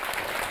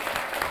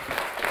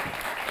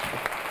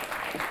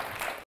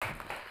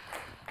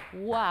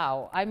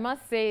 Wow, I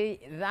must say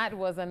that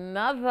was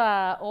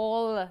another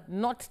all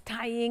not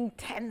tying,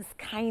 tense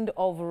kind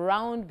of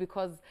round,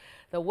 because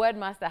the word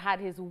master had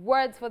his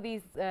words for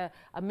these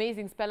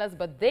amazing spellers,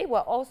 but they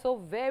were also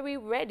very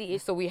ready.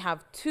 So we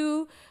have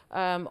two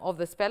of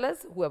the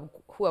spellers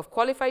who have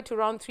qualified to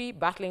round 3,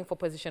 battling for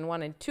position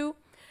 1 and 2.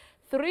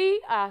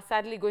 3 are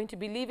sadly going to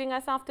be leaving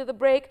us after the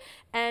break,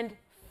 and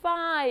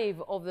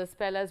 5 of the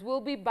spellers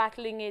will be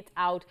battling it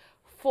out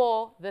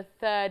for the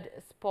 3rd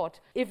spot.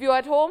 If you're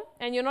at home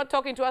and you're not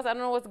talking to us, I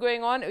don't know what's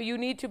going on, you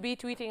need to be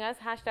tweeting us,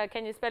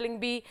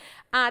 #KenyaSpellingBee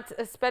at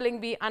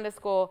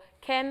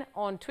 @SpellingBee_Ken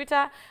on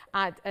Twitter,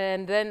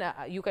 and then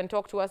you can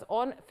talk to us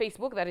on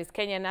Facebook, that is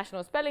Kenya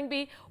National Spelling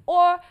Bee,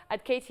 or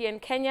at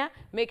KTN Kenya.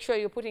 Make sure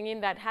you're putting in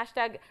that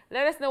hashtag.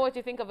 Let us know what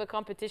you think of the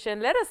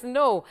competition. Let us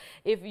know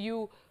if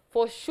you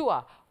for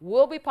sure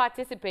will be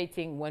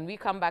participating when we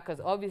come back, because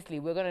obviously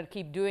we're going to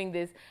keep doing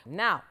this.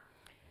 Now,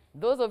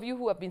 those of you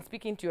who have been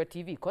speaking to your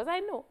TV, because I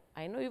know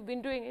you've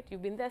been doing it.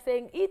 You've been there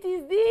saying, it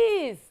is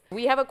this.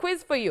 We have a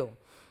quiz for you.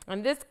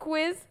 And this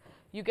quiz,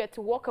 you get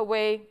to walk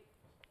away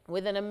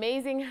with an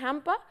amazing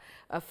hamper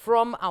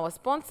from our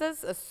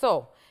sponsors.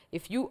 So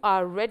if you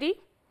are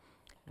ready,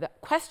 the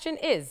question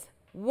is,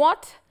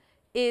 what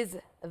is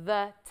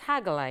the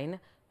tagline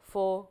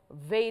for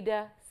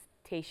Veda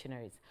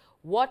Stationaries?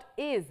 What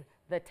is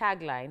the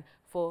tagline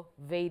for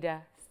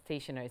Veda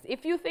Stationaries?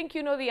 If you think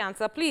you know the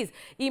answer, please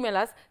email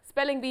us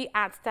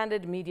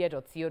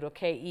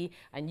spellingbee@standardmedia.co.ke,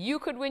 and you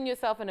could win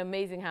yourself an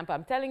amazing hamper.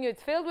 I'm telling you,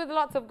 it's filled with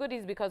lots of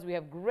goodies because we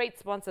have great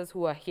sponsors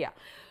who are here.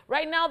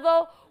 Right now,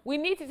 though, we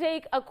need to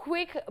take a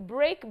quick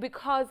break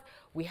because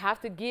we have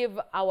to give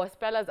our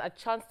spellers a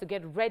chance to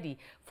get ready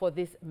for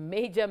this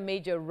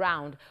major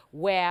round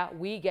where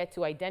we get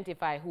to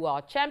identify who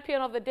our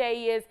champion of the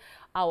day is,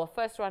 our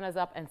first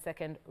runners-up and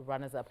second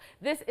runners-up.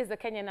 This is the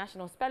Kenya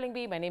National Spelling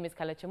Bee. My name is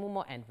Kaleche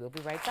Mumo, and we'll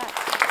be right back.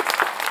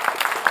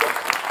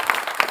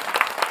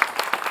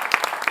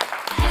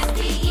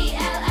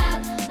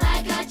 S-P-E-L-L,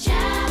 like a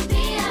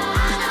champion.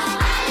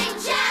 Spelling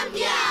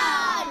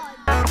champion.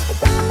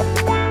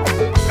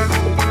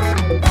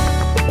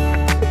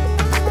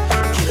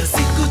 Kila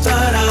siku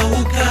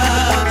tarauka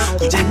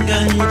kujenga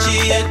nchi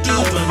yetu,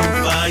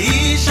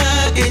 twanufaisha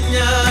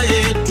Kenya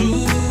yetu.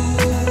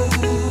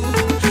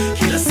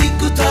 Kila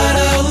siku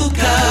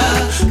tarauka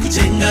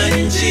kujenga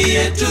nchi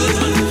yetu,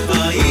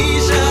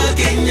 twanufaisha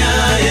Kenya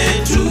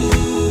yetu.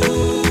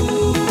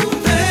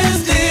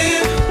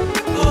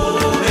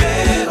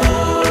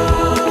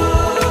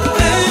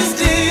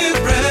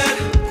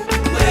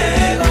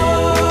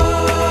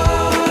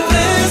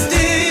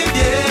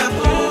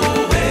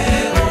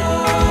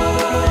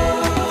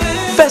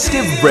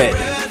 Festive Bread,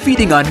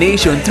 feeding our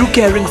nation through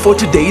caring for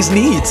today's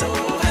needs.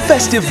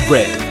 Festive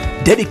Bread,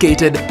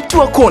 dedicated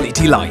to a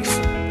quality life.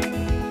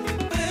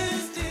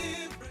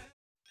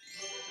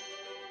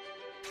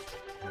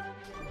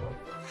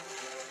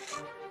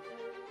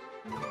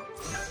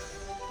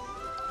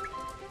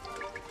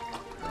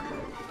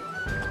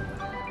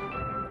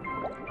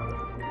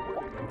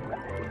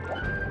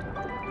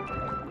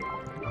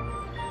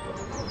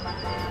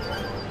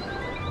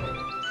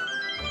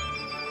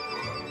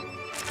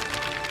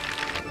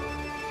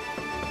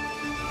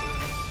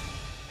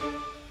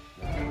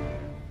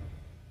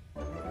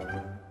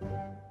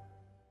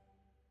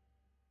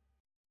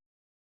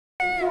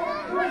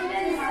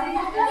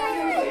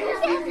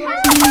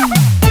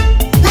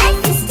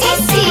 Life is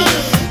tasty.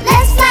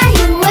 Let's fly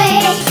away.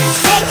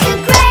 Make a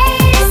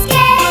great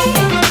escape.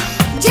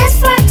 Just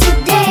for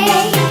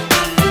today.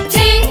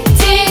 Ting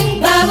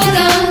ting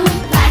bubblegum.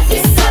 Life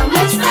is so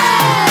much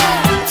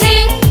fun.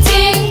 Ting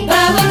ting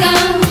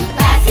bubblegum.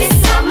 Life is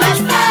so much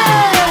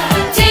fun.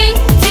 Ting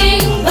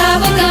ting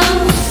bubblegum.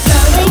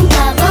 Blowing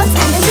bubbles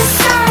under the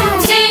sun.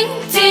 Ting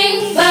ting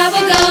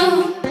bubblegum.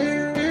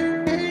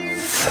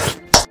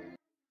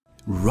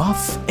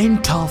 Rough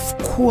and tough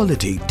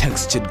quality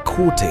textured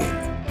coating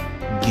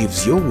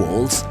gives your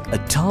walls a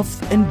tough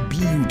and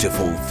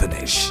beautiful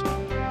finish.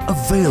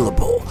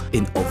 Available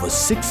in over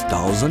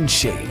 6,000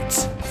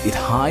 shades. It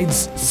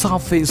hides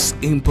surface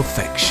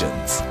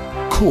imperfections.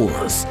 Call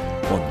us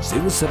on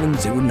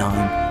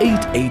 0709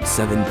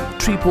 887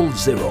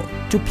 000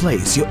 to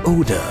place your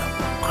order.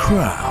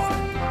 Crown.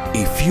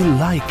 If you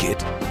like it,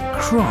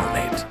 crown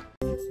it.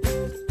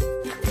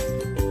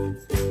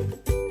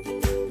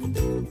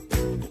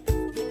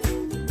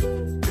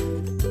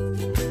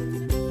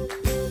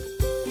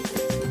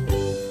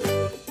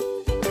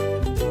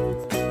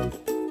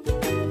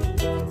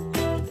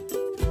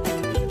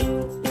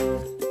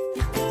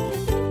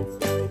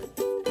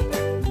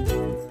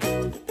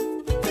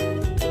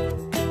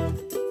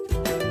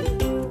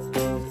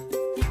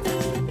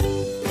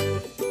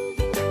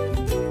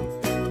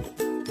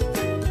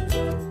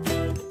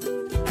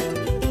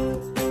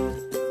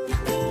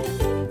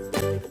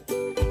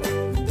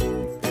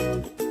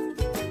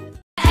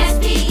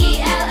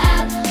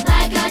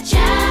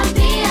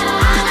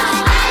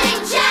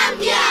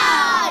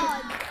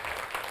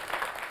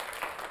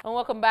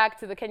 Back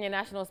to the Kenya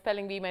National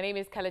Spelling Bee. My name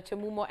is Kalechi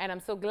Mumo, and I'm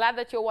so glad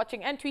that you're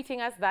watching and tweeting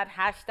us that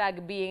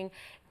hashtag being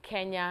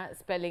Kenya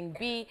Spelling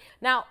Bee.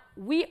 Now,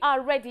 we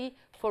are ready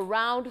for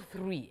round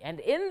 3. And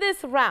in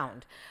this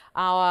round,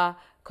 our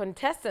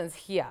contestants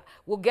here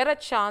will get a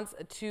chance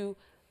to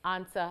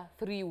answer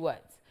 3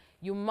 words.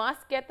 You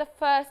must get the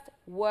first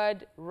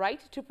word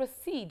right to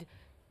proceed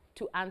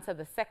to answer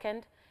the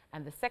second,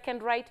 and the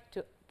second right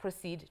to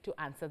proceed to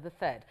answer the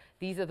third.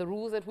 These are the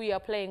rules that we are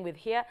playing with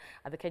here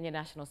at the Kenya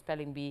National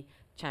Spelling Bee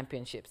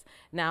Championships.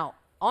 Now,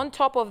 on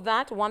top of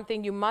that, one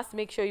thing you must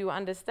make sure you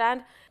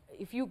understand,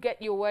 if you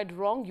get your word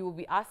wrong, you will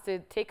be asked to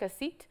take a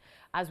seat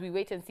as we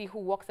wait and see who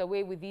walks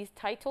away with these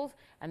titles,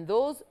 and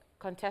those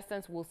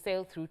contestants will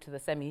sail through to the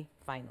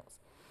semi-finals.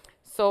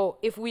 So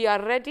if we are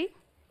ready,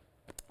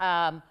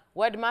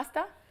 word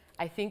master,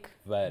 I think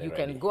you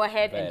can go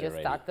ahead and just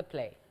start the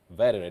play.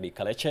 Very ready,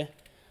 Kalechi.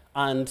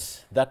 And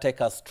that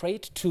takes us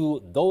straight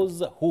to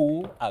those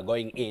who are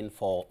going in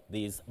for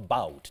this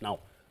bout. Now,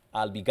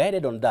 I'll be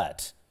guided on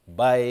that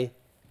by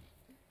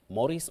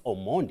Maurice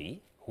Omondi,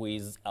 who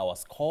is our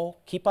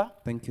scorekeeper.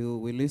 Thank you,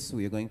 Willis.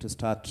 We are going to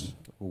start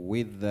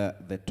with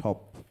the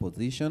top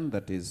position,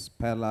 that is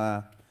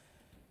speller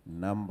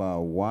number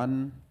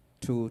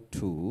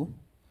 122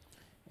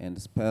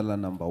 and speller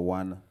number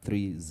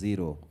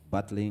 130,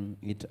 battling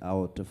it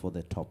out for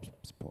the top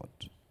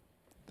spot.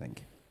 Thank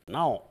you.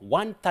 Now,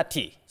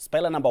 130,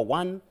 speller number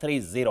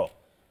 130.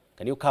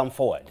 Can you come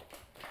forward?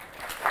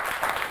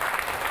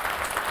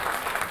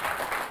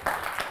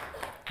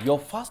 Your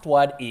first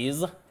word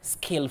is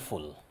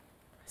skillful.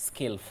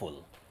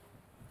 Skillful.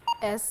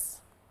 S-K-I-L-L-F-U-L.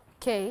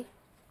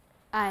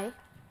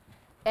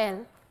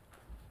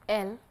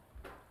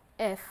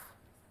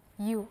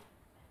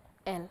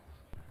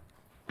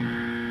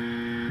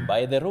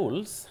 By the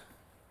rules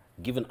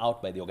given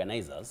out by the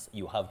organizers,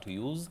 you have to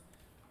use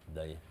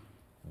the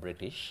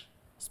British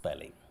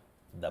spelling.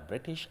 The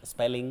British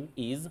spelling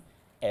is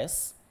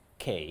S-K-I-L-F-U-L.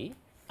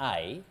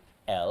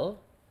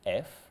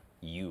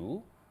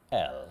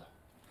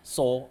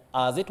 So,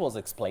 as it was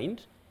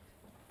explained,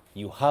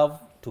 you have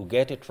to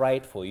get it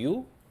right for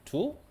you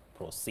to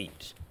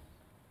proceed.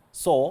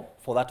 So,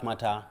 for that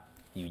matter,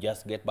 you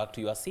just get back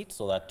to your seat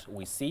so that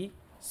we see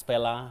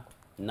speller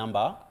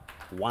number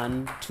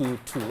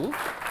 122.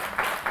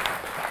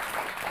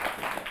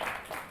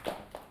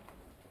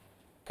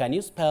 Can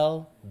you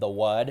spell the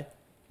word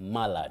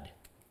mallard?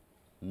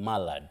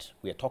 Mallard.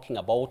 We are talking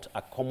about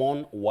a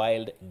common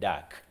wild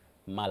duck.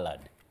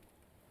 Mallard.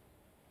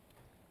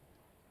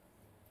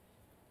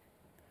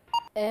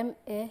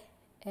 M-A-L-A-D.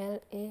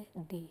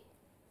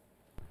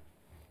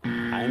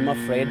 I'm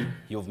afraid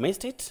you've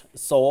missed it,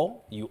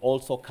 so you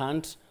also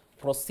can't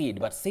proceed.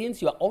 But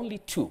since you are only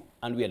 2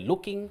 and we are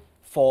looking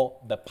for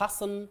the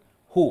person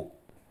who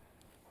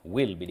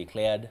will be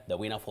declared the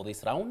winner for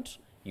this round,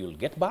 you'll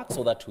get back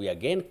so that we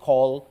again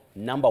call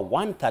number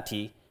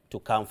 130 to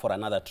come for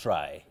another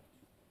try.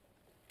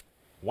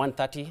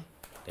 130,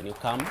 can you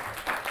come?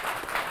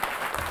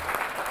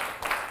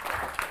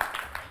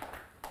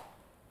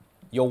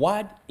 Your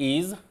word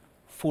is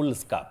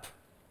foolscap.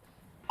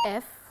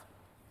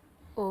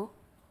 F-O-O-L-S-C-A-P.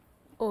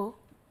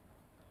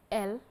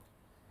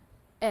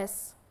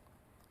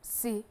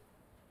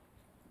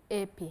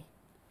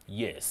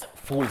 Yes,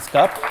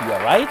 foolscap, you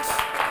are right.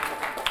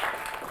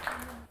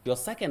 Your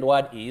second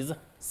word is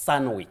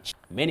sandwich.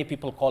 Many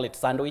people call it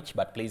sandwich,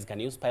 but please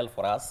can you spell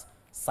for us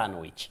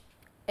sandwich?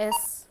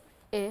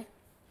 S-A-N-D-W-I-C-H.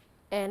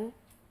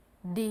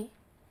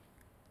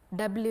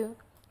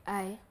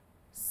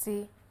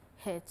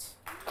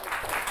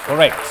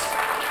 Correct.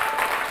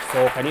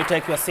 So can you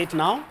take your seat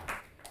now?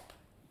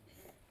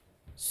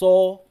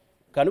 So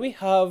can we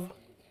have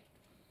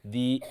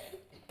the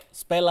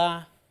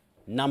speller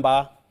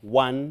number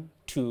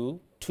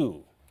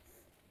 122?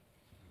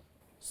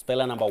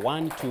 Speller number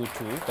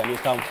 122, can you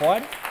come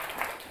forward?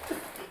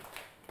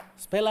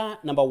 Speller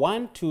number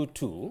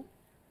 122,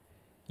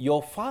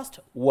 your first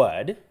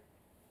word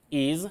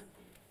is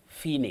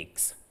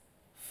phoenix.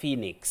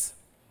 Phoenix.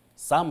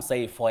 Some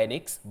say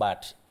phoenix,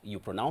 but You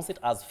pronounce it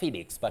as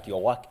Phoenix, but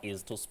your work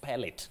is to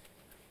spell it.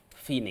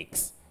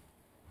 Phoenix.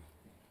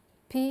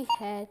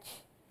 P-H-O-E-N-I-X.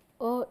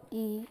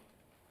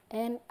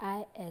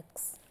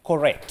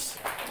 Correct.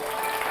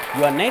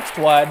 Your next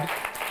word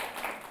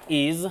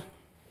is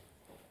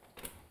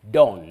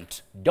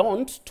don't.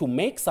 Don't, to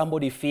make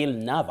somebody feel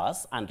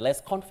nervous and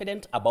less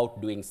confident about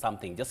doing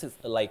something. Just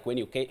like when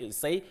you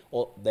say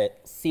the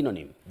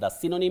synonym. The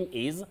synonym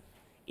is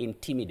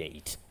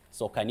intimidate.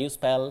 So can you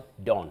spell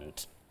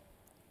don't?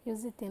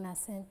 Use it in a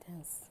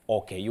sentence.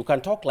 Okay, you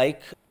can talk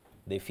like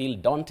they feel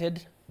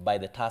daunted by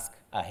the task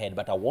ahead,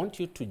 but I want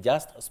you to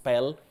just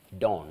spell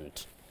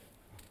don't.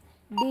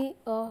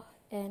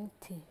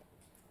 D-O-N-T.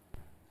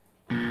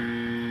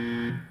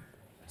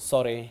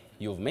 Sorry,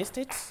 you've missed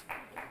it.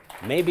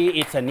 Maybe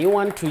it's a new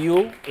one to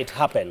you. It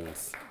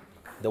happens.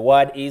 The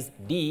word is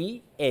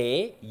D-A-U-N-T.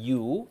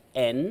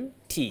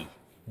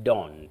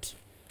 Don't.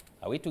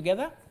 Are we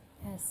together?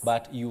 Yes.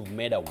 But you've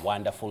made a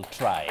wonderful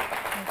try.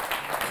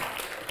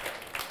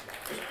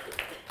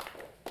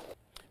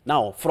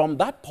 Now, from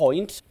that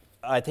point,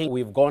 I think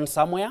we've gone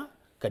somewhere.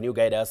 Can you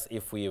guide us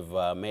if we've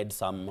made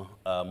some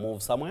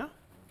move somewhere?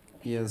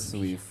 Yes,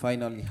 we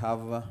finally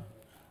have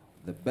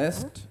the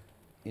best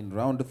in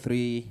round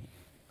 3.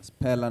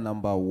 Speller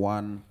number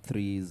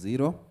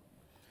 130.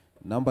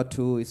 Number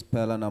 2 is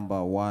speller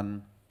number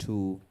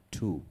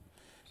 122.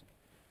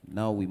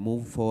 Now we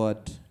move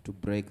forward to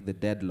break the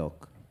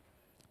deadlock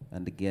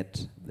and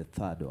get the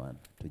third one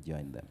to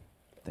join them.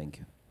 Thank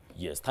you.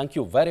 Yes, thank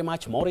you very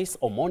much, Maurice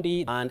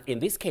Omondi. And in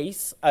this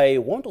case, I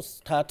want to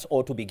start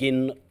or to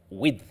begin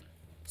with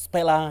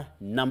speller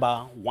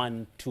number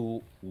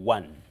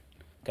 121.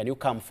 Can you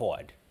come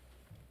forward?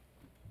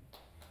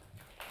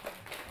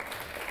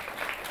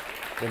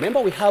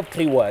 Remember, we have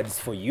 3 words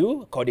for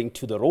you according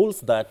to the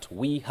rules that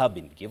we have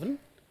been given.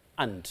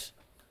 And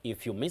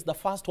if you miss the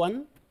first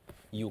one,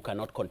 you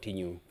cannot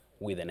continue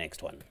with the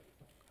next one.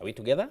 Are we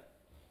together?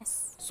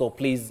 Yes. So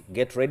please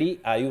get ready.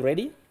 Are you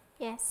ready?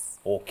 Yes.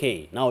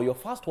 Okay. Now your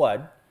first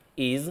word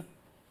is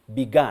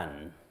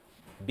began.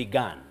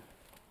 Began.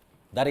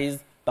 That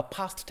is the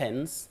past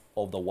tense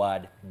of the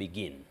word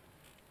begin.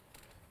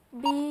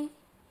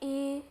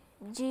 B-E-G-A-N.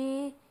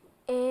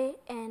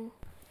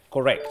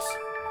 Correct.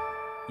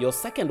 Your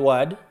second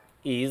word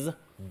is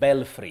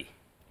belfry.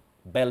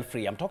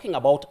 Belfry. I'm talking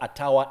about a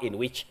tower in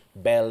which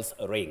bells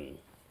ring.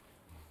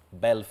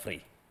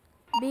 Belfry.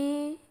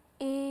 B-E-L-L-F-R-E-E.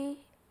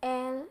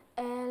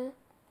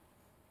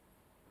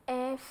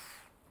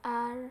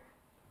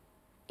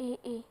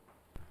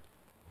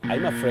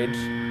 I'm afraid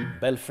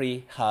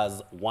belfry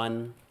has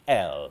 1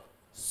 L.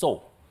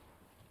 So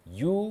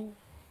you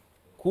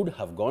could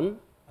have gone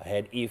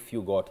ahead if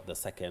you got the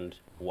second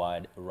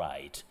word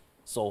right.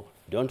 So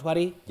don't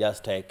worry,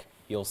 just take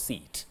your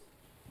seat.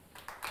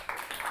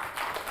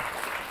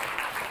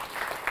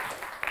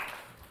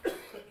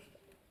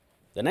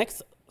 The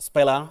next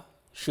speller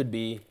should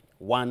be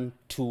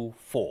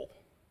 124.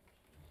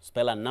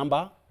 Speller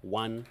number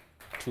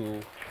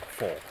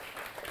 124.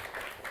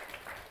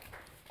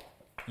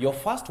 Your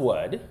first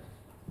word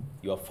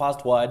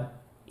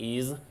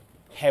is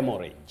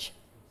hemorrhage.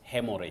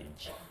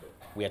 Hemorrhage.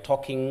 We are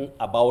talking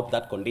about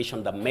that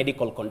condition, the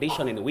medical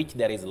condition in which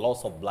there is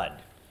loss of blood.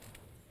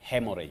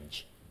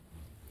 Hemorrhage.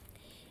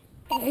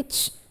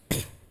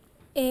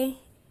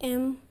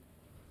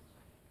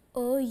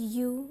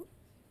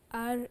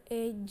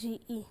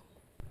 H-A-M-O-U-R-A-G-E.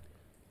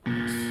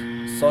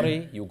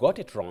 Sorry, you got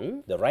it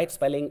wrong. The right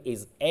spelling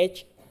is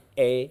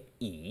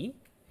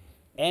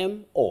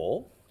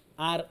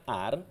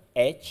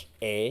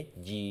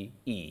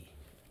H-A-E-M-O-R-R-H-A-G-E.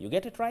 You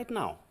get it right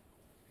now.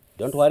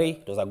 Don't worry,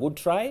 it was a good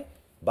try,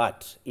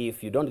 but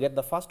if you don't get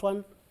the first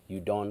one,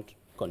 you don't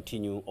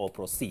continue or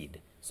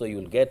proceed. So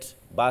you'll get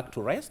back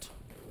to rest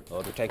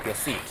or to take your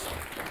seat.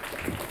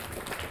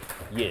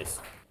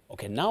 Yes.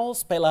 Okay, now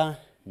speller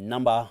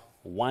number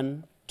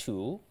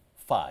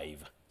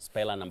 125.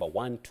 Speller number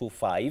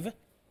 125.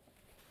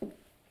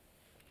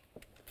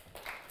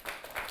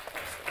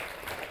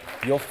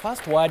 Your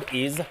first word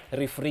is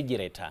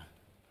refrigerator.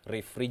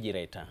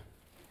 Refrigerator.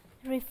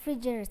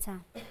 Refrigerator.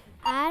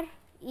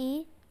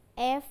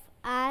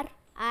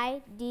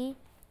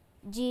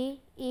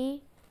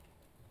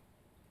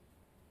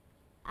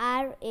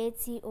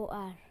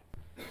 R-E-F-R-I-D-G-E-R-A-T-O-R.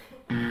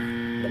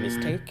 The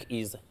mistake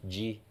is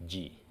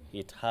GG.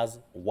 It has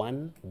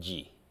 1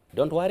 G.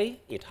 Don't worry,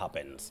 it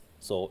happens.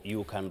 So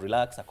you can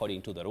relax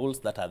according to the rules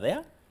that are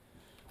there.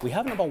 We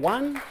have number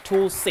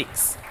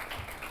 126.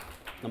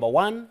 Number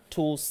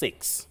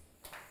 126.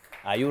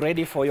 Are you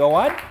ready for your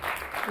word?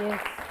 Yes.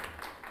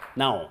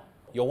 Now,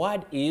 your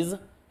word is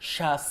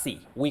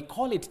chassis. We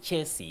call it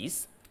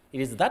chassis.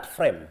 It is that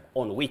frame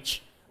on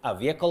which a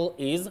vehicle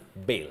is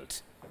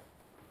built.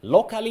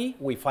 Locally,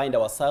 we find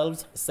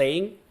ourselves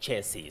saying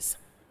chassis,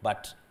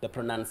 but the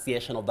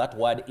pronunciation of that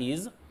word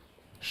is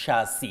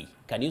chassis.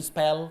 Can you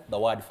spell the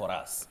word for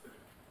us?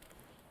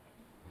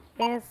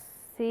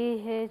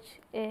 S-C-H-A-S-Y.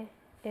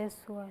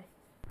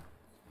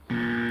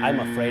 I'm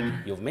afraid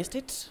you've missed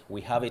it.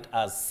 We have it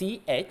as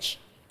C-H-A-S-S-I-S,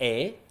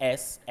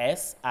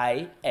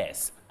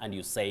 and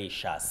you say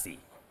chassis.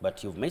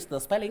 but you've missed the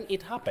spelling.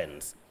 It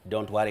happens.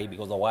 Don't worry,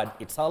 because the word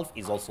itself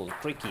is also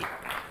tricky.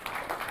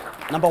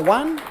 Number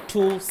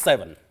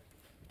 127.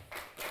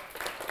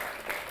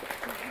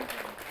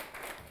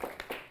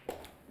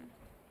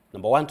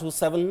 Number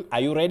 127,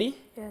 are you ready?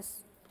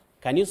 Yes.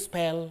 Can you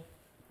spell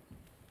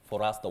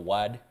for us the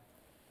word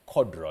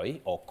corduroy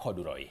or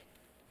corduroy?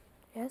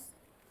 Yes.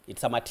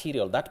 It's a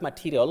material, that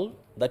material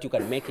that you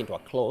can make into a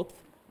cloth.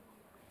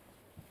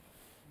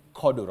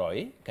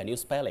 Corduroy, can you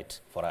spell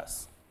it for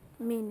us?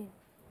 Meaning.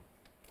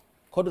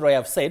 Corduroy,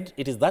 I've said,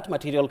 it is that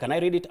material. Can I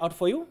read it out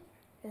for you?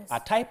 Yes. A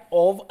type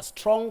of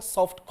strong,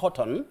 soft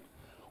cotton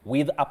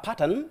with a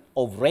pattern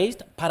of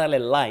raised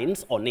parallel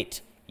lines on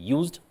it,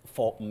 used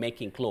for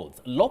making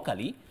clothes.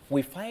 Locally,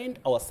 we find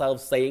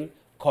ourselves saying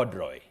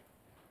corduroy.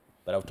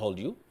 But I've told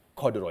you,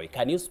 corduroy.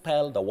 Can you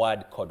spell the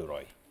word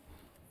corduroy?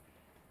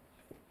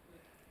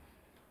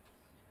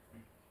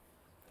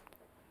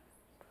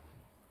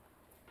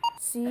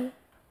 C-O-R-D-R-O-Y.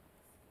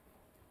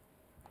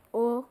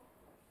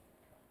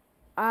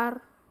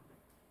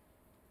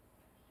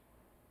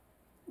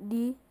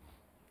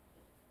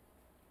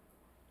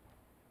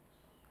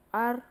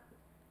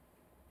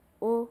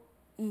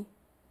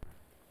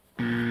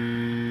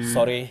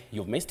 Sorry,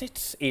 you've missed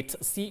it. It's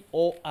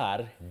C-O-R-D-U-R-O-Y.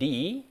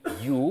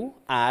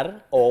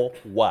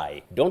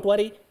 Don't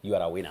worry, you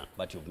are a winner,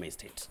 but you've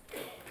missed it.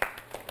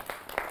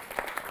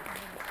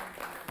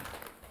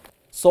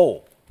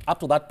 So, up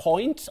to that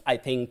point, I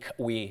think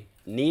we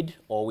need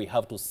or we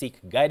have to seek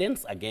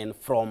guidance again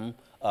from,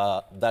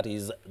 that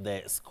is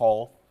the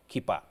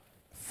scorekeeper.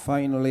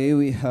 Finally,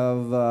 we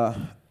have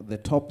the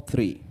top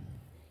three.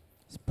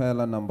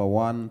 Speller number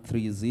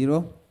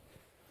 130,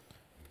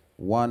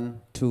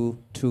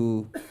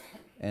 122,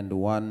 and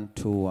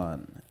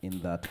 121 in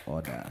that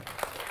order.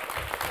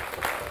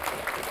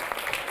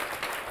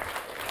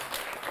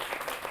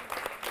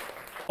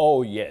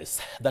 Oh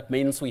yes, that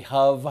means we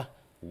have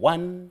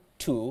 1,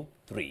 2,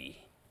 3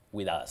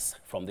 with us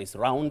from this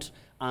round.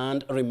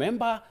 And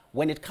remember,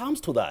 when it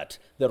comes to that,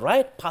 the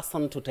right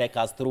person to take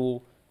us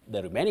through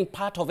the remaining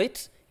part of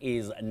it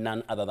is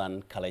none other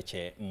than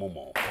Kalechi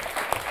Momo.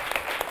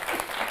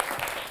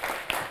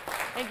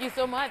 Thank you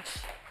so much.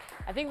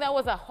 I think that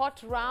was a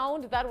hot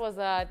round. That was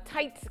a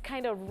tight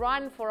kind of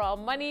run for our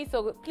money.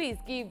 So please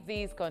give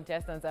these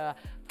contestants a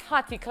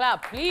hearty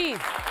clap, please.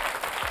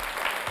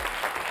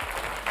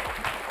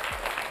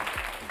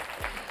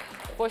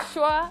 For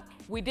sure,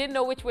 we didn't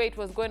know which way it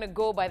was going to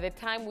go by the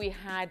time we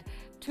had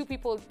two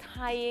people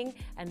tying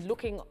and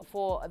looking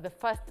for the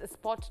first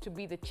spot to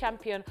be the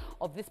champion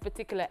of this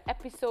particular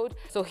episode.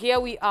 So here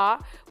we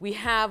are. We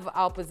have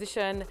our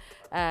position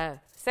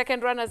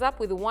second runners up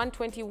with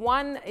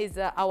 121 is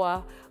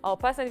our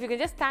person. If you can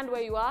just stand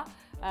where you are,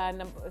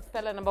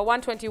 speller number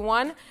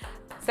 121.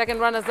 Second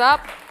runners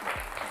up.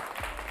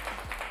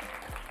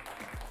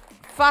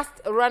 First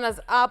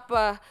runners up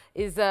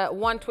is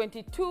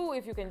 122.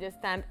 If you can just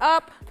stand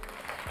up.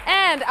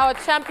 And our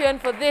champion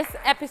for this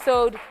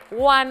episode,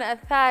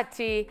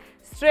 130,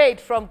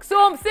 straight from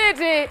Kisumu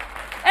City.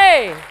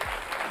 Hey!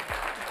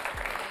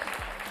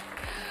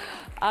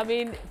 I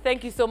mean,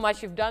 thank you so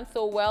much. You've done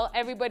so well.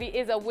 Everybody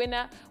is a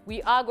winner.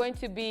 We are going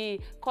to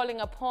be calling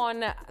upon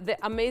the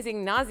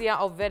amazing Nazia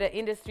of Veda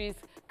Industries.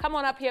 Come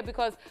on up here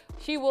because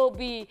she will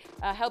be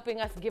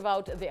helping us give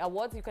out the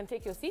awards. You can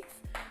take your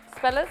seats.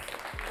 Spellers.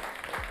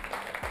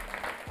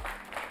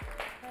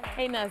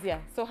 Hey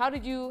Nazia, so how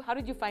did you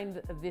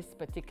find this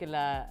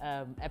particular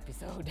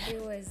episode? It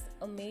was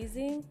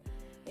amazing,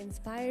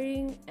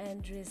 inspiring,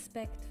 and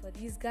respect for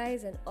these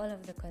guys and all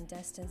of the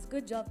contestants.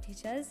 Good job,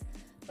 teachers,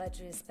 but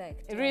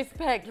respect.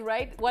 Respect,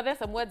 right? Were there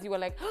some words you were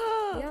like,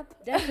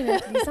 Yep,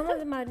 definitely. Some of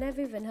them I'd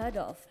never even heard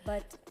of,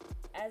 but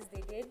as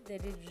they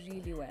did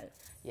really well.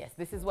 Yes,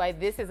 this is why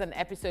this is an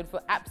episode for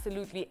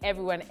absolutely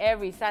everyone.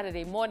 Every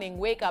Saturday morning,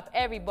 wake up,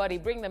 everybody,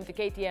 bring them to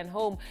KTN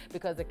Home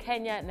because the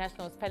Kenya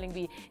National Spelling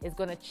Bee is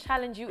going to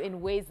challenge you in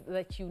ways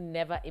that you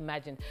never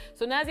imagined.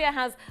 So Nazia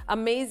has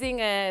amazing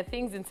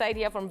things inside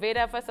here from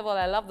Veda. First of all,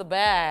 I love the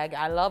bag.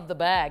 I love the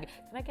bag.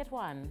 Can I get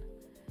one?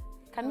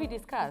 Can we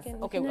discuss?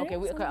 We'll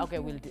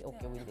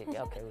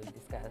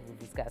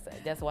discuss. I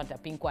just want a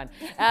pink one.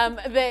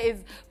 There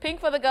is pink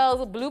for the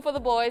girls, blue for the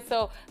boys.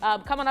 So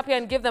come on up here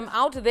and give them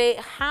out. They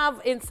have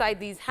inside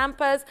these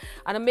hampers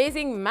an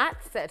amazing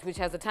mat set which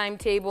has a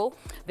timetable.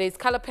 There's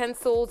color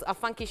pencils, a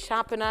funky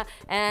sharpener,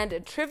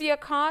 and trivia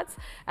cards.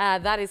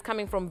 That is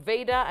coming from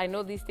Veda. I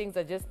know these things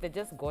are they're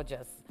just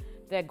gorgeous.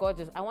 They're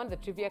gorgeous. I want the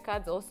trivia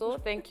cards also.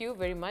 Thank you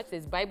very much.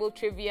 There's Bible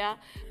trivia,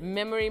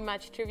 memory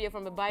match trivia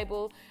from the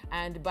Bible,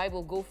 and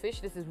Bible Go Fish.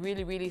 This is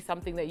really, really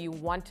something that you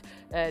want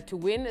to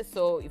win.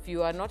 So if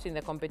you are not in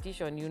the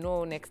competition, you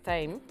know next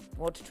time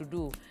what to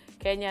do.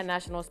 Kenya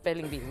National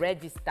Spelling Bee,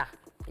 register.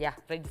 Yeah,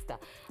 register.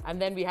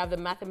 And then we have the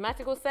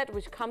mathematical set,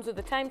 which comes with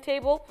the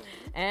timetable.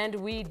 And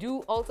we do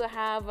also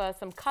have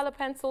some color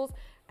pencils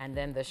and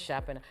then the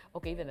sharpener.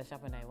 Okay, even the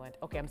sharpener I want.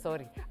 Okay, I'm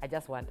sorry. I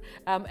just want.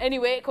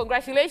 Anyway,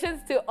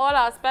 congratulations to all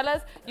our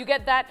spellers. You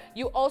get that.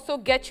 You also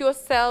get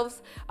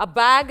yourselves a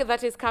bag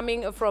that is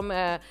coming from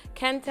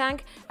Ken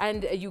Tank,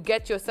 and you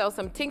get yourself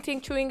some Ting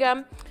Ting chewing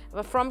gum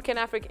from Ken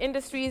Afric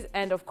Industries,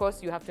 and of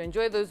course you have to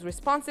enjoy those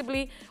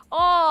responsibly.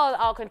 All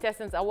our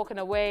contestants are walking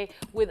away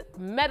with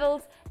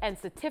medals and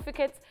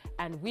certificates,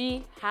 and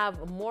we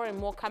have more and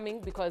more coming,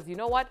 because you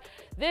know what,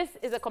 this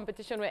is a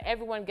competition where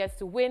everyone gets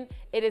to win.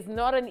 It is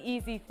not an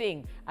easy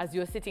thing as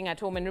you're sitting at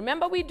home. And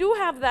remember, we do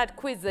have that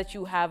quiz that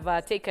you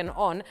have taken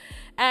on,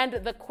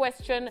 and the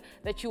question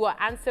that you are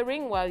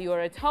answering while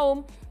you're at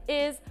home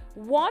is,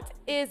 what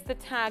is the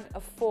tag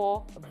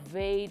for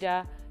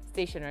Veda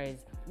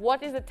Stationaries?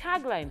 What is the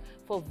tagline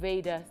for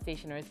Veda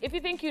Stationaries? If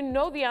you think you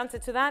know the answer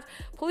to that,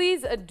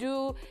 please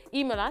do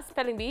email us,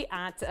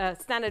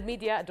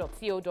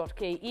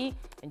 spellingBee@standardmedia.co.ke,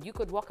 and you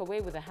could walk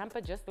away with a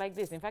hamper just like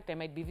this. In fact, I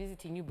might be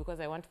visiting you because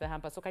I want the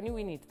hamper. So can you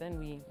win it? Then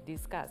we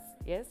discuss.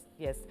 Yes?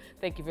 Yes.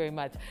 Thank you very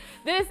much.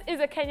 This is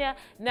a Kenya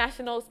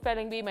National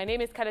Spelling Bee. My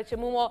name is Kalechi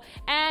Mumo,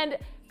 and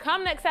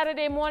come next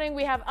Saturday morning,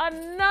 we have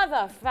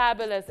another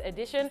fabulous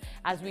edition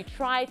as we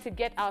try to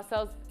get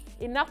ourselves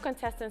enough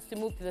contestants to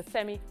move to the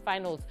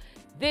semi-finals.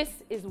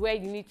 This is where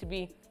you need to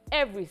be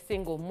every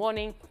single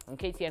morning on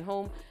KTN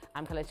Home.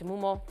 I'm Kalechi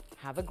Mumo.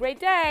 Have a great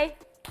day.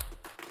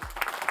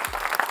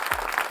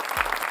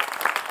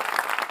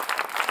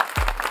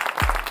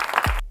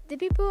 The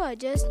people are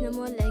just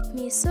normal like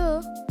me,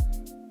 so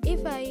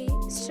if I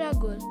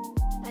struggle,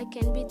 I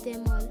can beat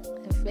them all.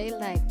 I feel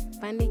like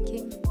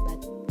panicking,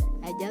 but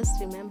I just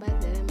remember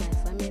the way my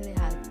family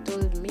had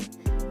told me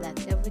that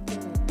everything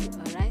would be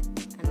alright,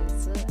 and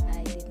so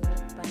I did not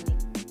panic.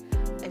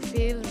 I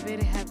feel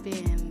very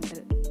happy and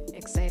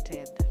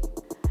excited.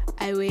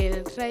 I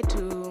will try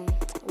to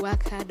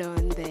work hard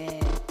on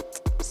the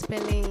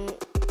spelling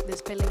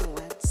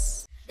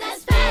words. The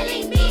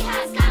spelling bee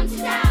has come to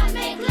town,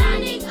 make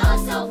learning oh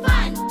so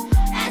fun.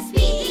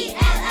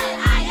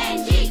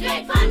 S-P-E-L-L-I-N-G,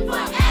 great fun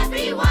for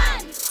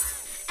everyone.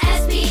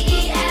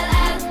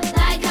 S-P-E-L-L,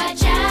 like a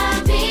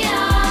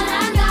champion.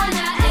 I'm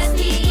gonna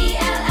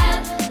S-P-E-L-L,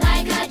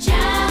 like a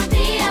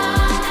champion.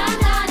 I'm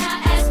gonna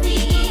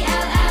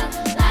S-P-E-L-L,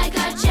 like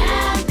a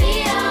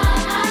champion.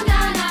 I'm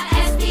gonna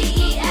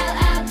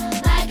S-P-E-L-L,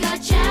 like a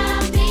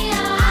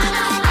champion. I'm a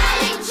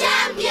spelling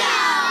champion.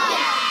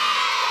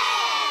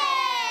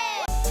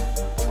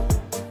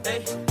 Hey,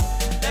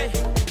 hey,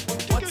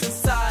 what's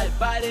inside?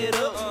 Bite it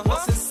up.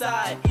 What's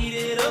inside? Eat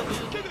it up.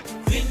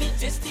 Creamy,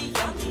 tasty,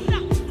 yummy.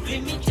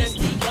 Creamy,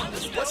 tasty, yummy.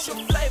 What's your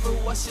flavor?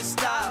 What's your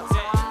style?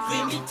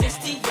 Creamy,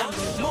 tasty,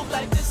 yummy. Move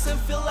like this and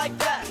feel like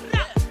that.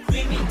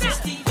 Creamy,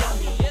 tasty,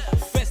 yummy.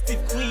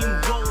 Festive cream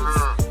rolls.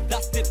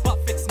 That's the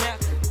perfect snack.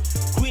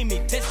 Creamy,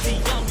 tasty,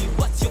 yummy.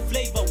 What's your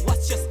flavor?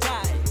 What's your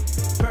style?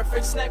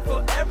 Perfect snack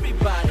for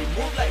everybody.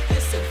 Move like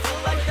this and feel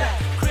like that.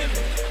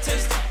 Creamy,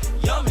 tasty,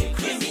 yummy.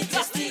 Creamy,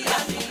 tasty,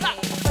 yummy.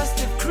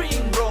 Festive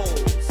cream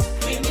rolls.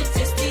 Creamy,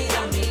 tasty,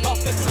 yummy.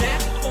 Perfect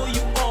snack for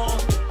you all.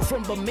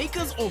 From the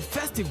makers of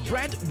Festive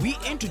Bread, we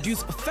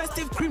introduce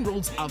Festive Cream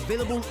Rolls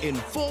available in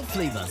 4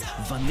 flavors: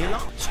 vanilla,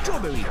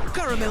 strawberry,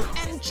 caramel,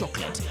 and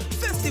chocolate.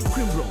 Festive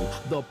Cream Roll,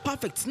 the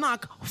perfect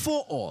snack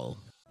for all.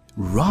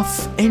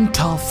 Rough and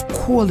tough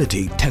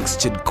quality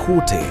textured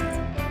coating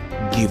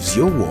gives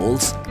your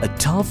walls a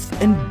tough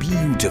and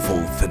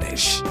beautiful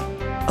finish.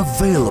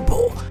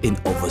 Available in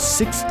over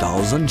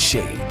 6,000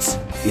 shades,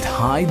 it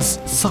hides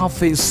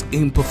surface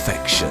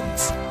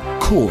imperfections.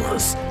 Call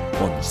us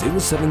on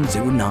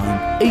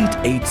 0709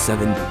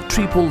 887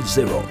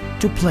 000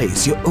 to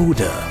place your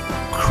order.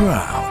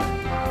 Crown.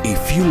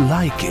 If you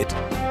like it,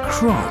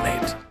 crown it.